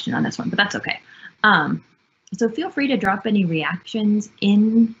question on this one, but that's okay. So feel free to drop any reactions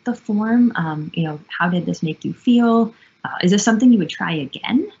in the form. How did this make you feel? Is this something you would try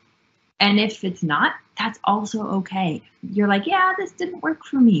again? And if it's not, that's also okay. You're like, yeah, this didn't work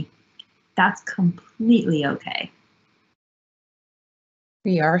for me. That's completely okay.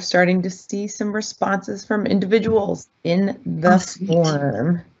 We are starting to see some responses from individuals in the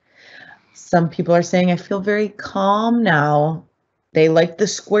form. Some people are saying, I feel very calm now. They like the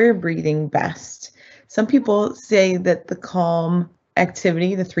square breathing best. Some people say that the calm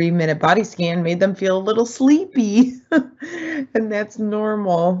activity, the 3 minute body scan, made them feel a little sleepy. And that's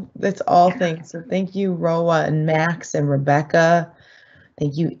normal. That's all things. So thank you, Roa and Max and Rebecca.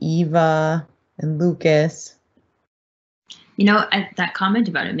 Thank you, Eva and Lucas. That comment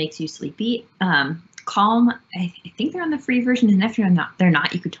about it makes you sleepy. Calm, I think they're on the free version, and if they're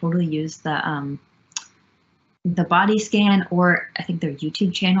not, you could totally use the body scan, or I think their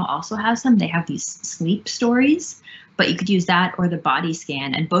YouTube channel also has them. They have these sleep stories, but you could use that or the body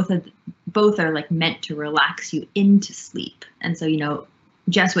scan, and both are like meant to relax you into sleep. And so,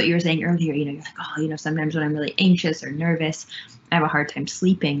 just what you were saying earlier, you're like, oh, sometimes when I'm really anxious or nervous, I have a hard time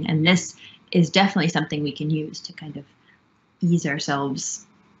sleeping, and this is definitely something we can use to kind of ease ourselves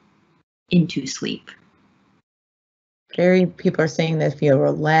into sleep. People are saying they feel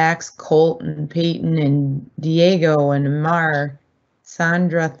relaxed. Colton, Peyton, and Diego, and Mar.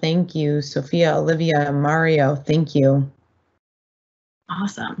 Sandra, thank you. Sophia, Olivia, Mario, thank you.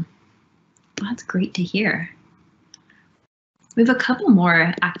 Awesome. Well, that's great to hear. We have a couple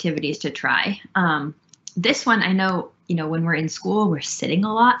more activities to try. This one, I know, when we're in school, we're sitting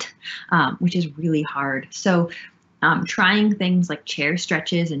a lot, which is really hard. So trying things like chair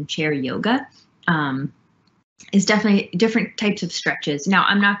stretches and chair yoga is definitely different types of stretches. Now,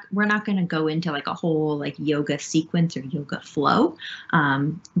 we're not going to go into like a whole like yoga sequence or yoga flow.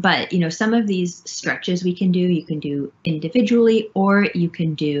 But, some of these stretches you can do individually, or you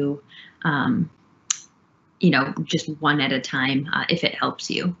can do, just one at a time if it helps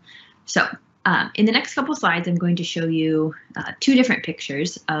you. So in the next couple slides, I'm going to show you 2 different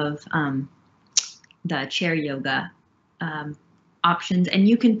pictures of the chair yoga options, and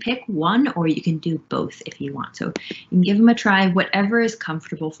you can pick one or you can do both if you want. So you can give them a try, whatever is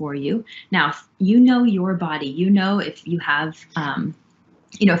comfortable for you. Now, if you know your body, if you have,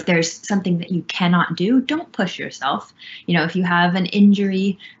 if there's something that you cannot do, don't push yourself. If you have an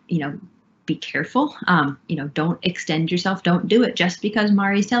injury, be careful. Don't extend yourself. Don't do it just because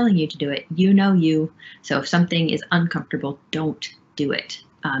Mari's telling you to do it. You. So if something is uncomfortable, don't do it.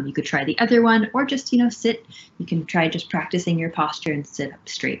 You could try the other one, or just, sit. You can try just practicing your posture and sit up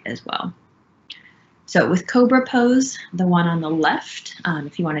straight as well. So with Cobra Pose, the one on the left,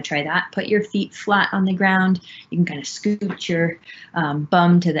 if you want to try that, put your feet flat on the ground. You can kind of scoot your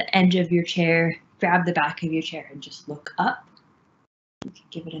bum to the edge of your chair, grab the back of your chair and just look up. You can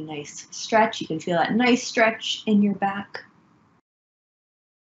give it a nice stretch. You can feel that nice stretch in your back.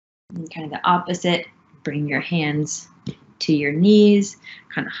 And kind of the opposite, bring your hands to your knees,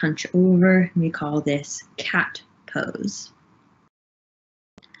 kind of hunch over. We call this cat pose.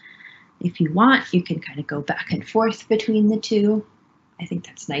 If you want, you can kind of go back and forth between the two. I think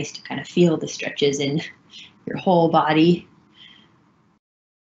that's nice to kind of feel the stretches in your whole body.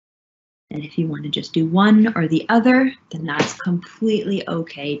 And if you want to just do one or the other, then that's completely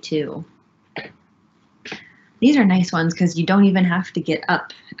okay too. These are nice ones because you don't even have to get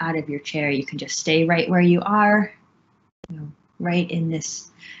up out of your chair. You can just stay right where you are, right in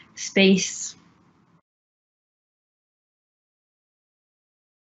this space.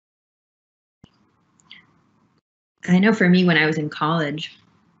 I know for me, when I was in college,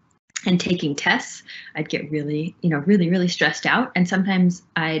 and taking tests, I'd get really, really stressed out. And sometimes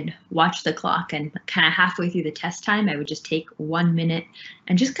I'd watch the clock and kind of halfway through the test time, I would just take 1 minute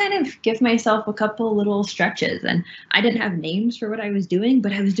and just kind of give myself a couple little stretches. And I didn't have names for what I was doing,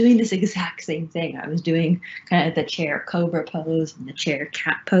 but I was doing this exact same thing. I was doing kind of the chair cobra pose and the chair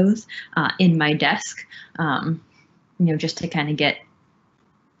cat pose in my desk, just to kind of get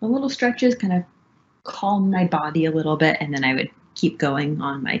a little stretches, kind of calm my body a little bit, and then I would keep going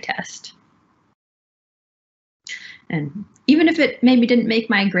on my test. And even if it maybe didn't make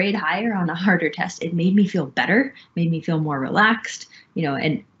my grade higher on a harder test, it made me feel better, made me feel more relaxed,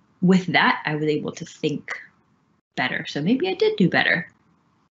 and with that, I was able to think better. So maybe I did do better.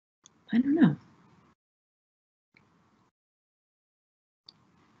 I don't know.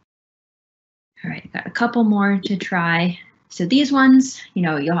 All right, got a couple more to try. So these ones,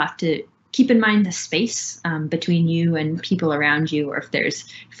 you'll have to keep in mind the space between you and people around you, or if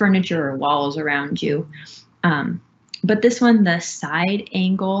there's furniture or walls around you. But this one, the side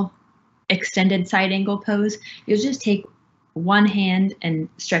angle, extended side angle pose, you'll just take one hand and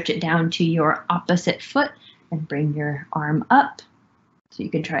stretch it down to your opposite foot and bring your arm up. So you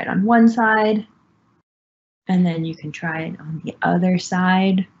can try it on one side, and then you can try it on the other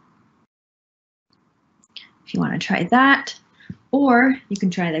side if you want to try that. Or you can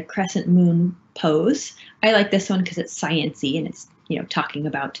try the crescent moon pose. I like this one because it's sciencey and it's talking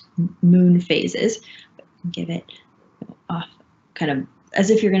about moon phases. Give it off kind of as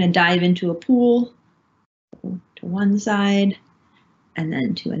if you're going to dive into a pool. To one side and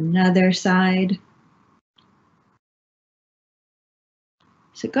then to another side.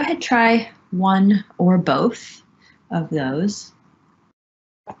 So go ahead, try one or both of those.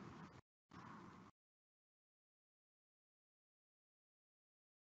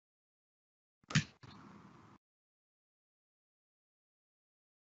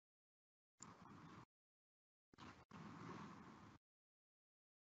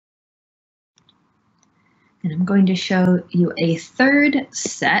 And I'm going to show you a third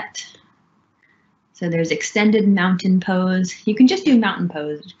set. So there's extended mountain pose. You can just do mountain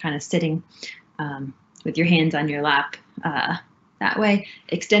pose, kind of sitting with your hands on your lap that way.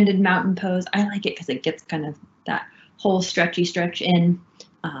 Extended mountain pose, I like it because it gets kind of that whole stretchy stretch in.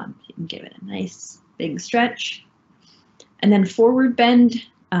 You can give it a nice big stretch. And then forward bend,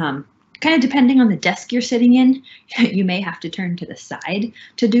 kind of depending on the desk you're sitting in, you may have to turn to the side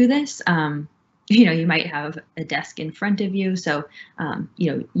to do this. You might have a desk in front of you, so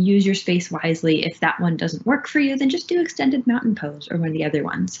use your space wisely. If that one doesn't work for you, then just do extended mountain pose or one of the other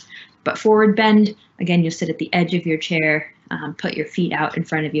ones. But forward bend, again, you'll sit at the edge of your chair, put your feet out in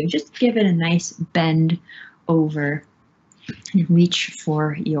front of you, and just give it a nice bend over and reach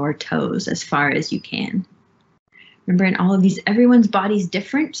for your toes as far as you can. Remember, in all of these, everyone's body's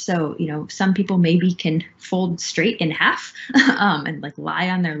different. So, some people maybe can fold straight in half and like lie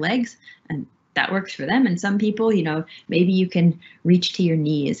on their legs, and that works for them. And some people, maybe you can reach to your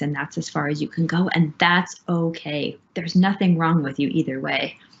knees and that's as far as you can go. And that's okay. There's nothing wrong with you either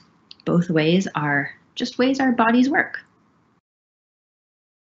way. Both ways are just ways our bodies work.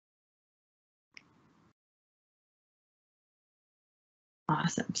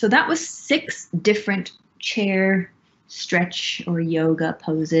 Awesome. So that was 6 different chair stretch or yoga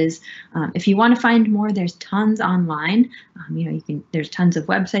poses. If you want to find more, there's tons online. There's tons of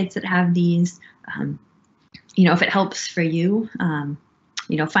websites that have these. If it helps for you, find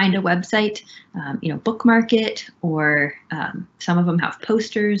a website, bookmark it, or some of them have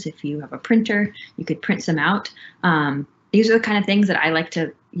posters. If you have a printer, you could print some out. These are the kind of things that I like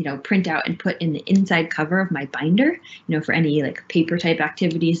to print out and put in the inside cover of my binder, for any like paper type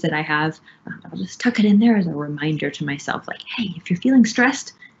activities that I have. I'll just tuck it in there as a reminder to myself, like, hey, if you're feeling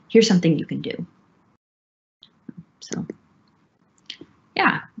stressed, here's something you can do. So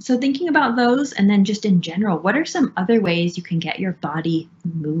yeah, so thinking about those, and then just in general, what are some other ways you can get your body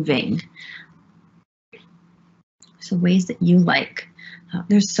moving? So ways that you like.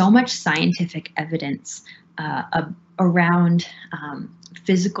 There's so much scientific evidence around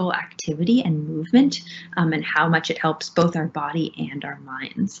physical activity and movement, and how much it helps both our body and our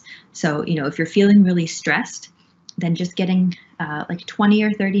minds. So, if you're feeling really stressed, then just getting like 20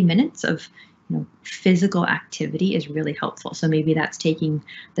 or 30 minutes of physical activity is really helpful. So maybe that's taking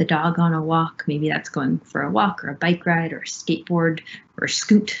the dog on a walk, maybe that's going for a walk or a bike ride or a skateboard or a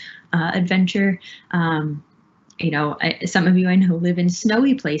scoot adventure. Some of you I know live in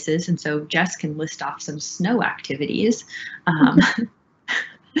snowy places, and so Jess can list off some snow activities.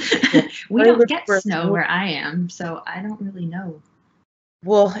 We don't get snow where I am, so I don't really know.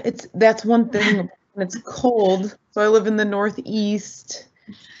 Well, that's one thing when it's cold. So I live in the Northeast,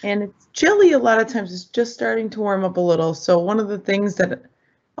 And it's chilly a lot of times. It's just starting to warm up a little. So one of the things that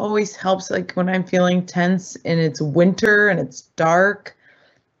always helps, like when I'm feeling tense and it's winter and it's dark,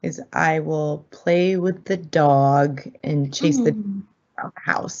 is I will play with the dog and chase the dog around the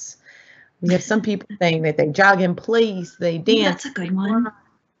house. We have some people saying that they jog in place, they dance. That's a good one.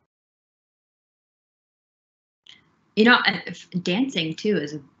 You know, dancing too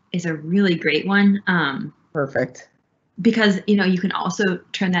is a really great one. Perfect. Because, you know, you can also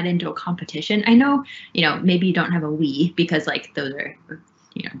turn that into a competition. I know, you know, maybe you don't have a Wii because like those are,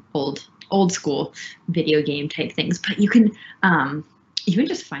 you know, old school video game type things, but you can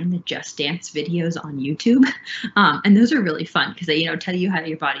just find the Just Dance videos on YouTube. And those are really fun because they, you know, tell you how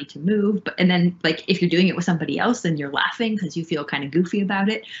your body to move. And then like if you're doing it with somebody else, then you're laughing because you feel kind of goofy about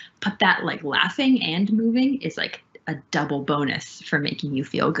it. But that like laughing and moving is like a double bonus for making you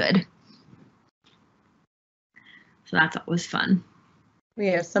feel good. So that's always fun. We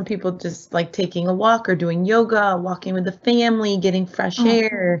have some people just like taking a walk or doing yoga, walking with the family, getting fresh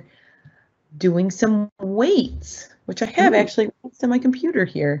air, doing some weights, which I have actually on my computer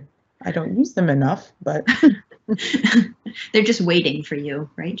here. I don't use them enough, but they're just waiting for you,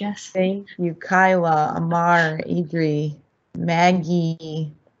 right, Jess? Thank you, Kyla, Amar, Adri,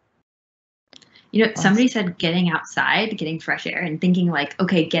 Maggie. You know, somebody said getting outside, getting fresh air, and thinking like,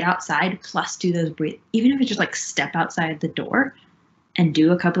 okay, get outside plus do those even if it's just like step outside the door and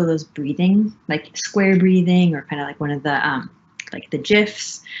do a couple of those breathing, like square breathing or kind of like one of the like the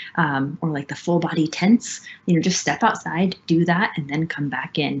GIFs or like the full body tense. You know, just step outside, do that, and then come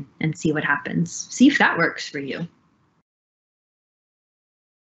back in and see what happens. See if that works for you.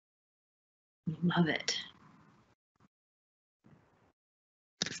 Love it.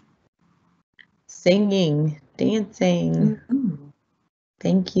 Singing, dancing.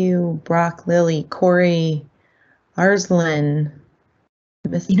 Thank you, Brock, Lily, Corey, Arslyn.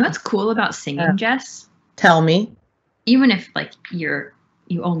 You know what's cool about singing, Jess? Tell me. Even if like you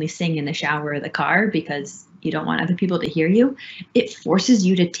only sing in the shower or the car because you don't want other people to hear you, it forces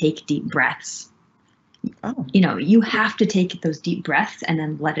you to take deep breaths. Oh. You know, you have to take those deep breaths and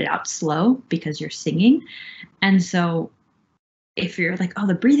then let it out slow because you're singing. And so if you're like, oh,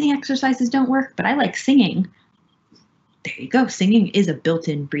 the breathing exercises don't work, but I like singing, there you go. Singing is a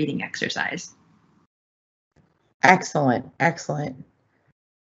built-in breathing exercise. Excellent. Excellent.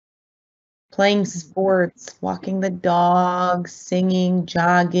 Playing sports, walking the dog, singing,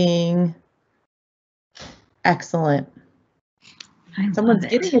 jogging. Excellent. Someone's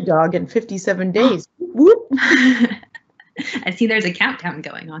getting a dog in 57 days. Whoop. I see there's a countdown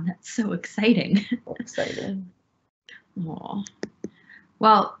going on. That's so exciting. So exciting. Aw.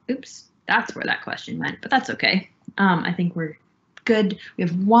 Well, oops, that's where that question went, but that's okay. I think we're good. We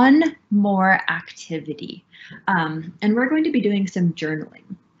have one more activity, and we're going to be doing some journaling.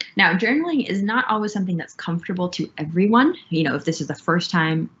 Now, journaling is not always something that's comfortable to everyone. You know, if this is the first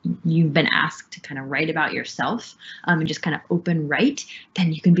time you've been asked to kind of write about yourself and just kind of open write,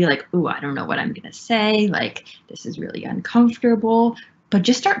 then you can be like, ooh, I don't know what I'm going to say. Like, this is really uncomfortable. But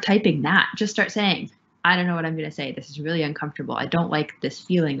just start typing that. Just start saying, I don't know what I'm going to say. This is really uncomfortable. I don't like this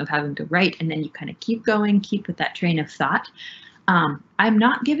feeling of having to write. And then you kind of keep going, keep with that train of thought. I'm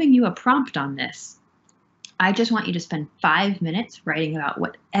not giving you a prompt on this. I just want you to spend 5 minutes writing about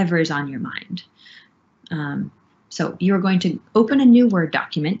whatever is on your mind. So you're going to open a new Word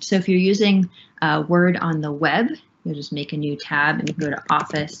document. So if you're using Word on the web, you'll just make a new tab and you go to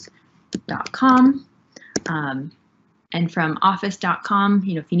office.com. And from office.com,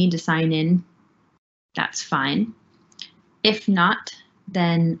 you know, if you need to sign in, that's fine. If not,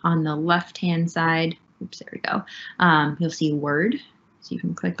 then on the left-hand side, oops, there we go, you'll see Word. So you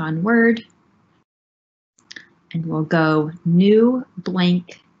can click on Word. And we'll go new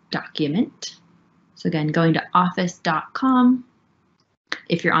blank document. So again, going to office.com.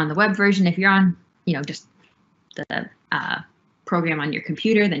 If you're on the web version, if you're on, you know, just the program on your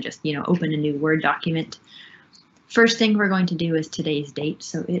computer, then just, you know, open a new Word document. First thing we're going to do is today's date.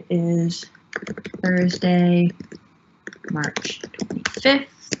 So it is Thursday, March 25th.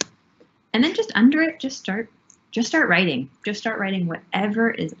 And then just under it, just start writing. Just start writing whatever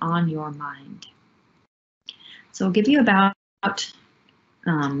is on your mind. So we'll give you about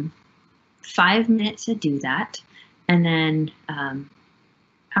 5 minutes to do that. And then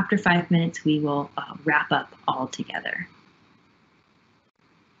after 5 minutes, we will wrap up all together.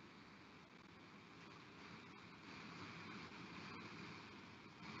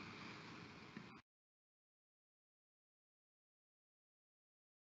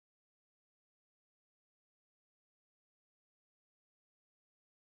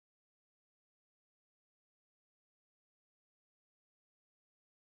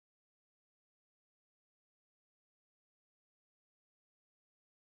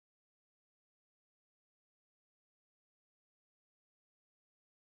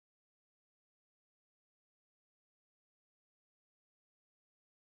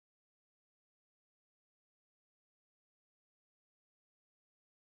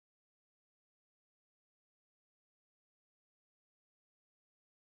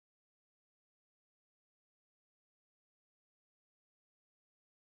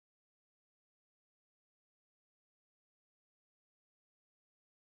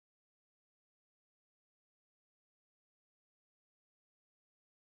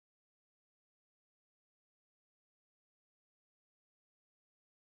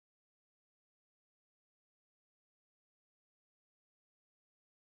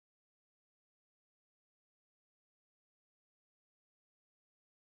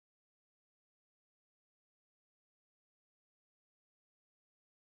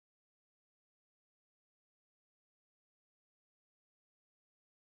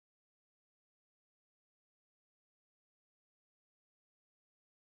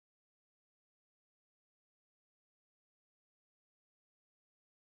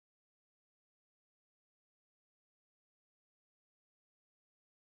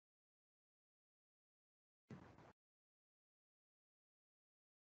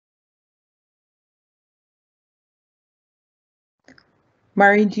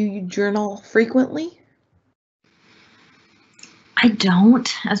 Mari, do you journal frequently? I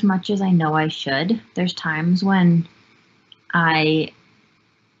don't as much as I know I should. There's times when when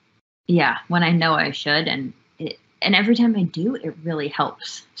I know I should, and every time I do, it really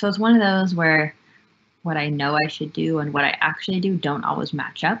helps. So it's one of those where what I know I should do and what I actually do don't always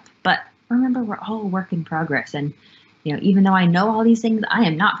match up. But remember, we're all a work in progress, and even though I know all these things, I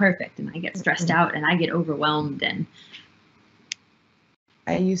am not perfect, and I get stressed out, and I get overwhelmed, and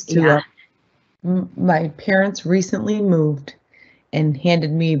I used to. My parents recently moved and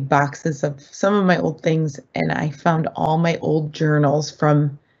handed me boxes of some of my old things, and I found all my old journals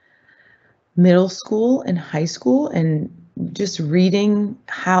from middle school and high school, and just reading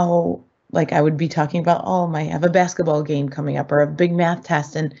how, like, I would be talking about, oh, I have a basketball game coming up or a big math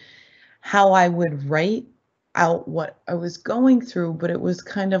test, and how I would write out what I was going through, but it was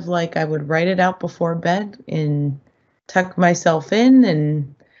kind of like I would write it out before bed and tuck myself in.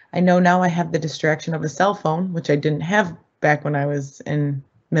 And I know now I have the distraction of a cell phone, which I didn't have back when I was in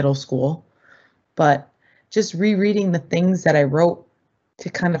middle school, but just rereading the things that I wrote to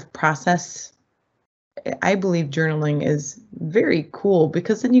kind of process. I believe journaling is very cool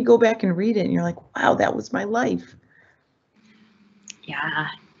because then you go back and read it and you're like, wow, that was my life. Yeah,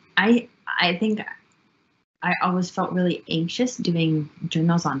 I think I always felt really anxious doing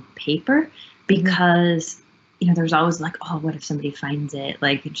journals on paper because there's always like, oh, what if somebody finds it?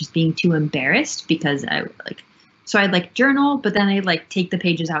 Like just being too embarrassed because I'd like journal, but then I'd like take the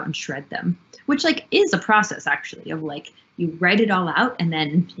pages out and shred them, which like is a process actually of like you write it all out and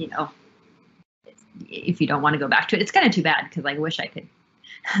then if you don't want to go back to it, it's kind of too bad because I wish I could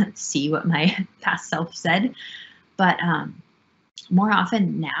see what my past self said. But more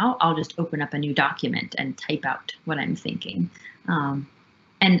often now, I'll just open up a new document and type out what I'm thinking. And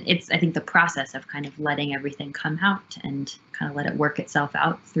I think the process of kind of letting everything come out and kind of let it work itself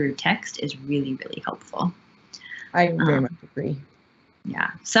out through text is really, really helpful. I very much agree.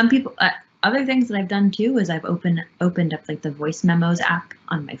 Yeah. Some people, other things that I've done too is I've opened up like the voice memos app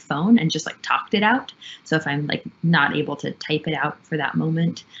on my phone and just like talked it out. So if I'm like not able to type it out for that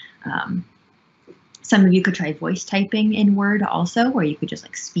moment, some of you could try voice typing in Word also, where you could just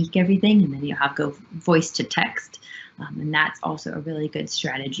like speak everything and then you have go voice to text. And that's also a really good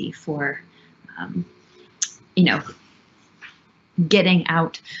strategy for, getting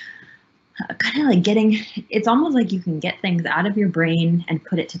out, kind of like it's almost like you can get things out of your brain and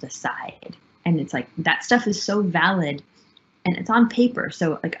put it to the side. And it's like, that stuff is so valid and it's on paper.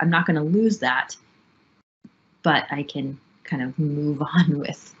 So like, I'm not going to lose that, but I can kind of move on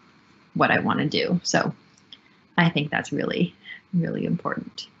with what I want to do. So I think that's really, really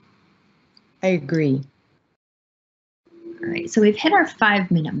important. I agree. All right, so we've hit our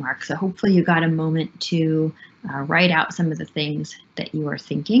 5-minute mark. So hopefully you got a moment to write out some of the things that you are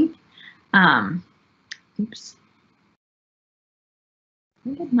thinking. Oops.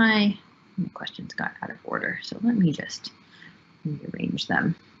 Where did my questions got out of order? So let me just rearrange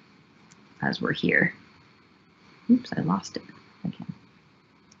them as we're here. Oops, I lost it. Okay.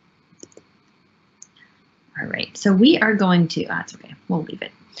 All right, so we are going to, that's okay, we'll leave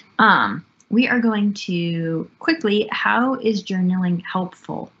it. We are going to quickly, how is journaling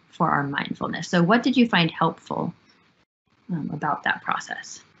helpful for our mindfulness? So what did you find helpful about that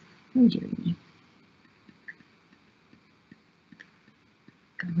process? Oh, dear me.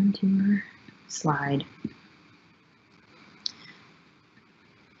 Go into our slide.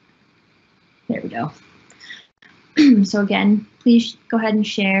 There we go. So again, please go ahead and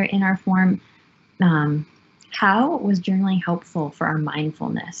share in our form. How was journaling helpful for our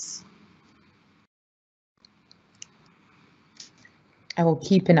mindfulness? I will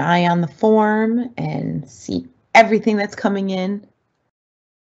keep an eye on the form and see everything that's coming in.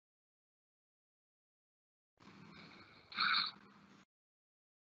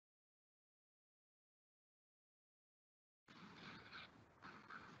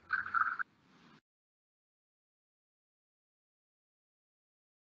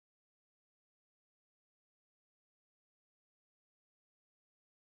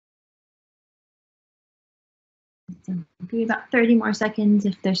 So give you about 30 more seconds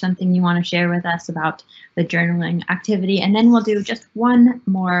if there's something you want to share with us about the journaling activity, and then we'll do just one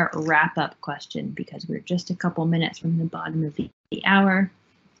more wrap-up question because we're just a couple minutes from the bottom of the hour.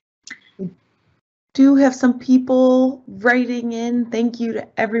 We do have some people writing in. Thank you to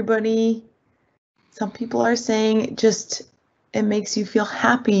everybody. Some people are saying it makes you feel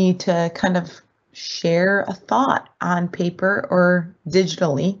happy to kind of share a thought on paper or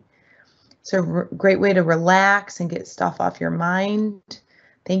digitally. It's a great way to relax and get stuff off your mind.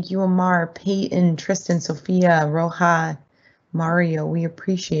 Thank you, Amar, Peyton, Tristan, Sophia, Roja, Mario, we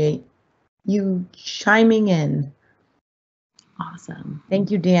appreciate you chiming in. Awesome.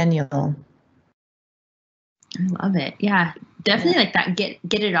 Thank you, Daniel. I love it. Yeah, definitely like that. Get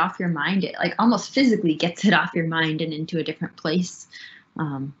it off your mind. It like almost physically gets it off your mind and into a different place.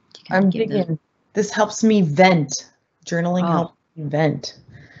 To I'm digging. This helps me vent. Journaling helps me vent.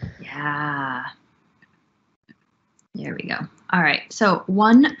 Yeah. There we go. All right. So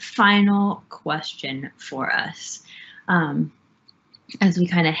one final question for us. As we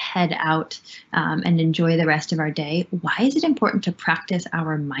kind of head out and enjoy the rest of our day, why is it important to practice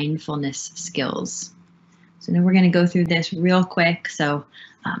our mindfulness skills? So now we're going to go through this real quick. So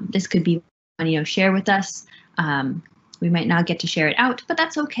this could be, share with us. We might not get to share it out, but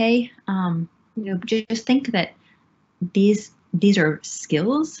that's okay. Just think that these are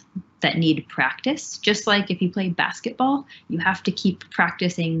skills that need practice. Just like if you play basketball, you have to keep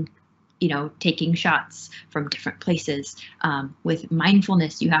practicing, taking shots from different places. With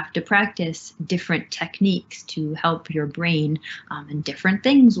mindfulness, you have to practice different techniques to help your brain, and different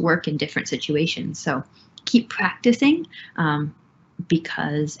things work in different situations. So keep practicing,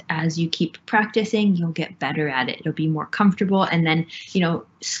 because as you keep practicing, you'll get better at it. It'll be more comfortable. And then,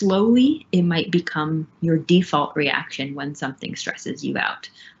 slowly it might become your default reaction when something stresses you out.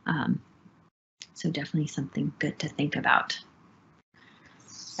 So definitely something good to think about.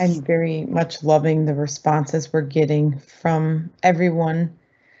 I'm very much loving the responses we're getting from everyone.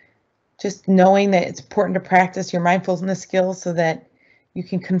 Just knowing that it's important to practice your mindfulness skills so that you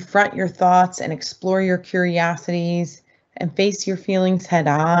can confront your thoughts and explore your curiosities and face your feelings head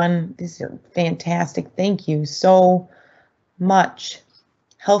on. These are fantastic. Thank you so much.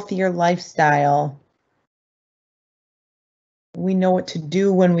 Healthier lifestyle. We know what to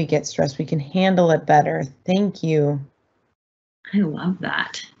do when we get stressed. We can handle it better. Thank you. I love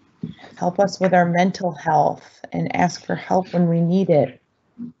that. Help us with our mental health and ask for help when we need it.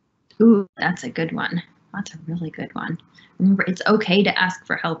 Ooh, that's a good one. That's a really good one. Remember, it's okay to ask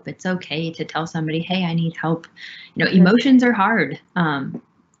for help. It's okay to tell somebody, hey, I need help. Emotions are hard.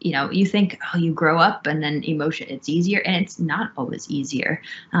 You think, you grow up and then it's easier, and it's not always easier.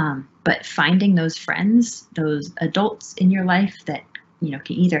 But finding those friends, those adults in your life that,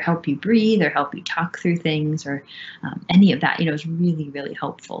 can either help you breathe or help you talk through things or any of that, is really, really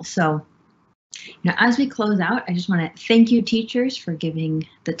helpful. So, as we close out, I just want to thank you, teachers, for giving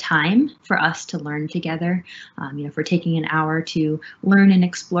the time for us to learn together, for taking an hour to learn and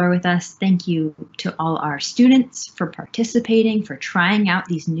explore with us. Thank you to all our students for participating, for trying out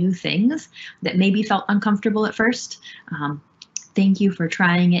these new things that maybe felt uncomfortable at first. Thank you for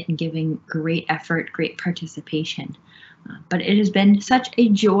trying it and giving great effort, great participation. But it has been such a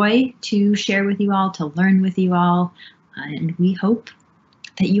joy to share with you all, to learn with you all, and we hope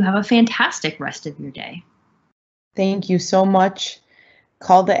that you have a fantastic rest of your day. Thank you so much.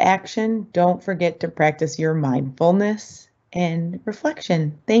 Call to action. Don't forget to practice your mindfulness and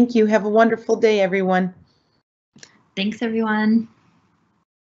reflection. Thank you. Have a wonderful day, everyone. Thanks, everyone.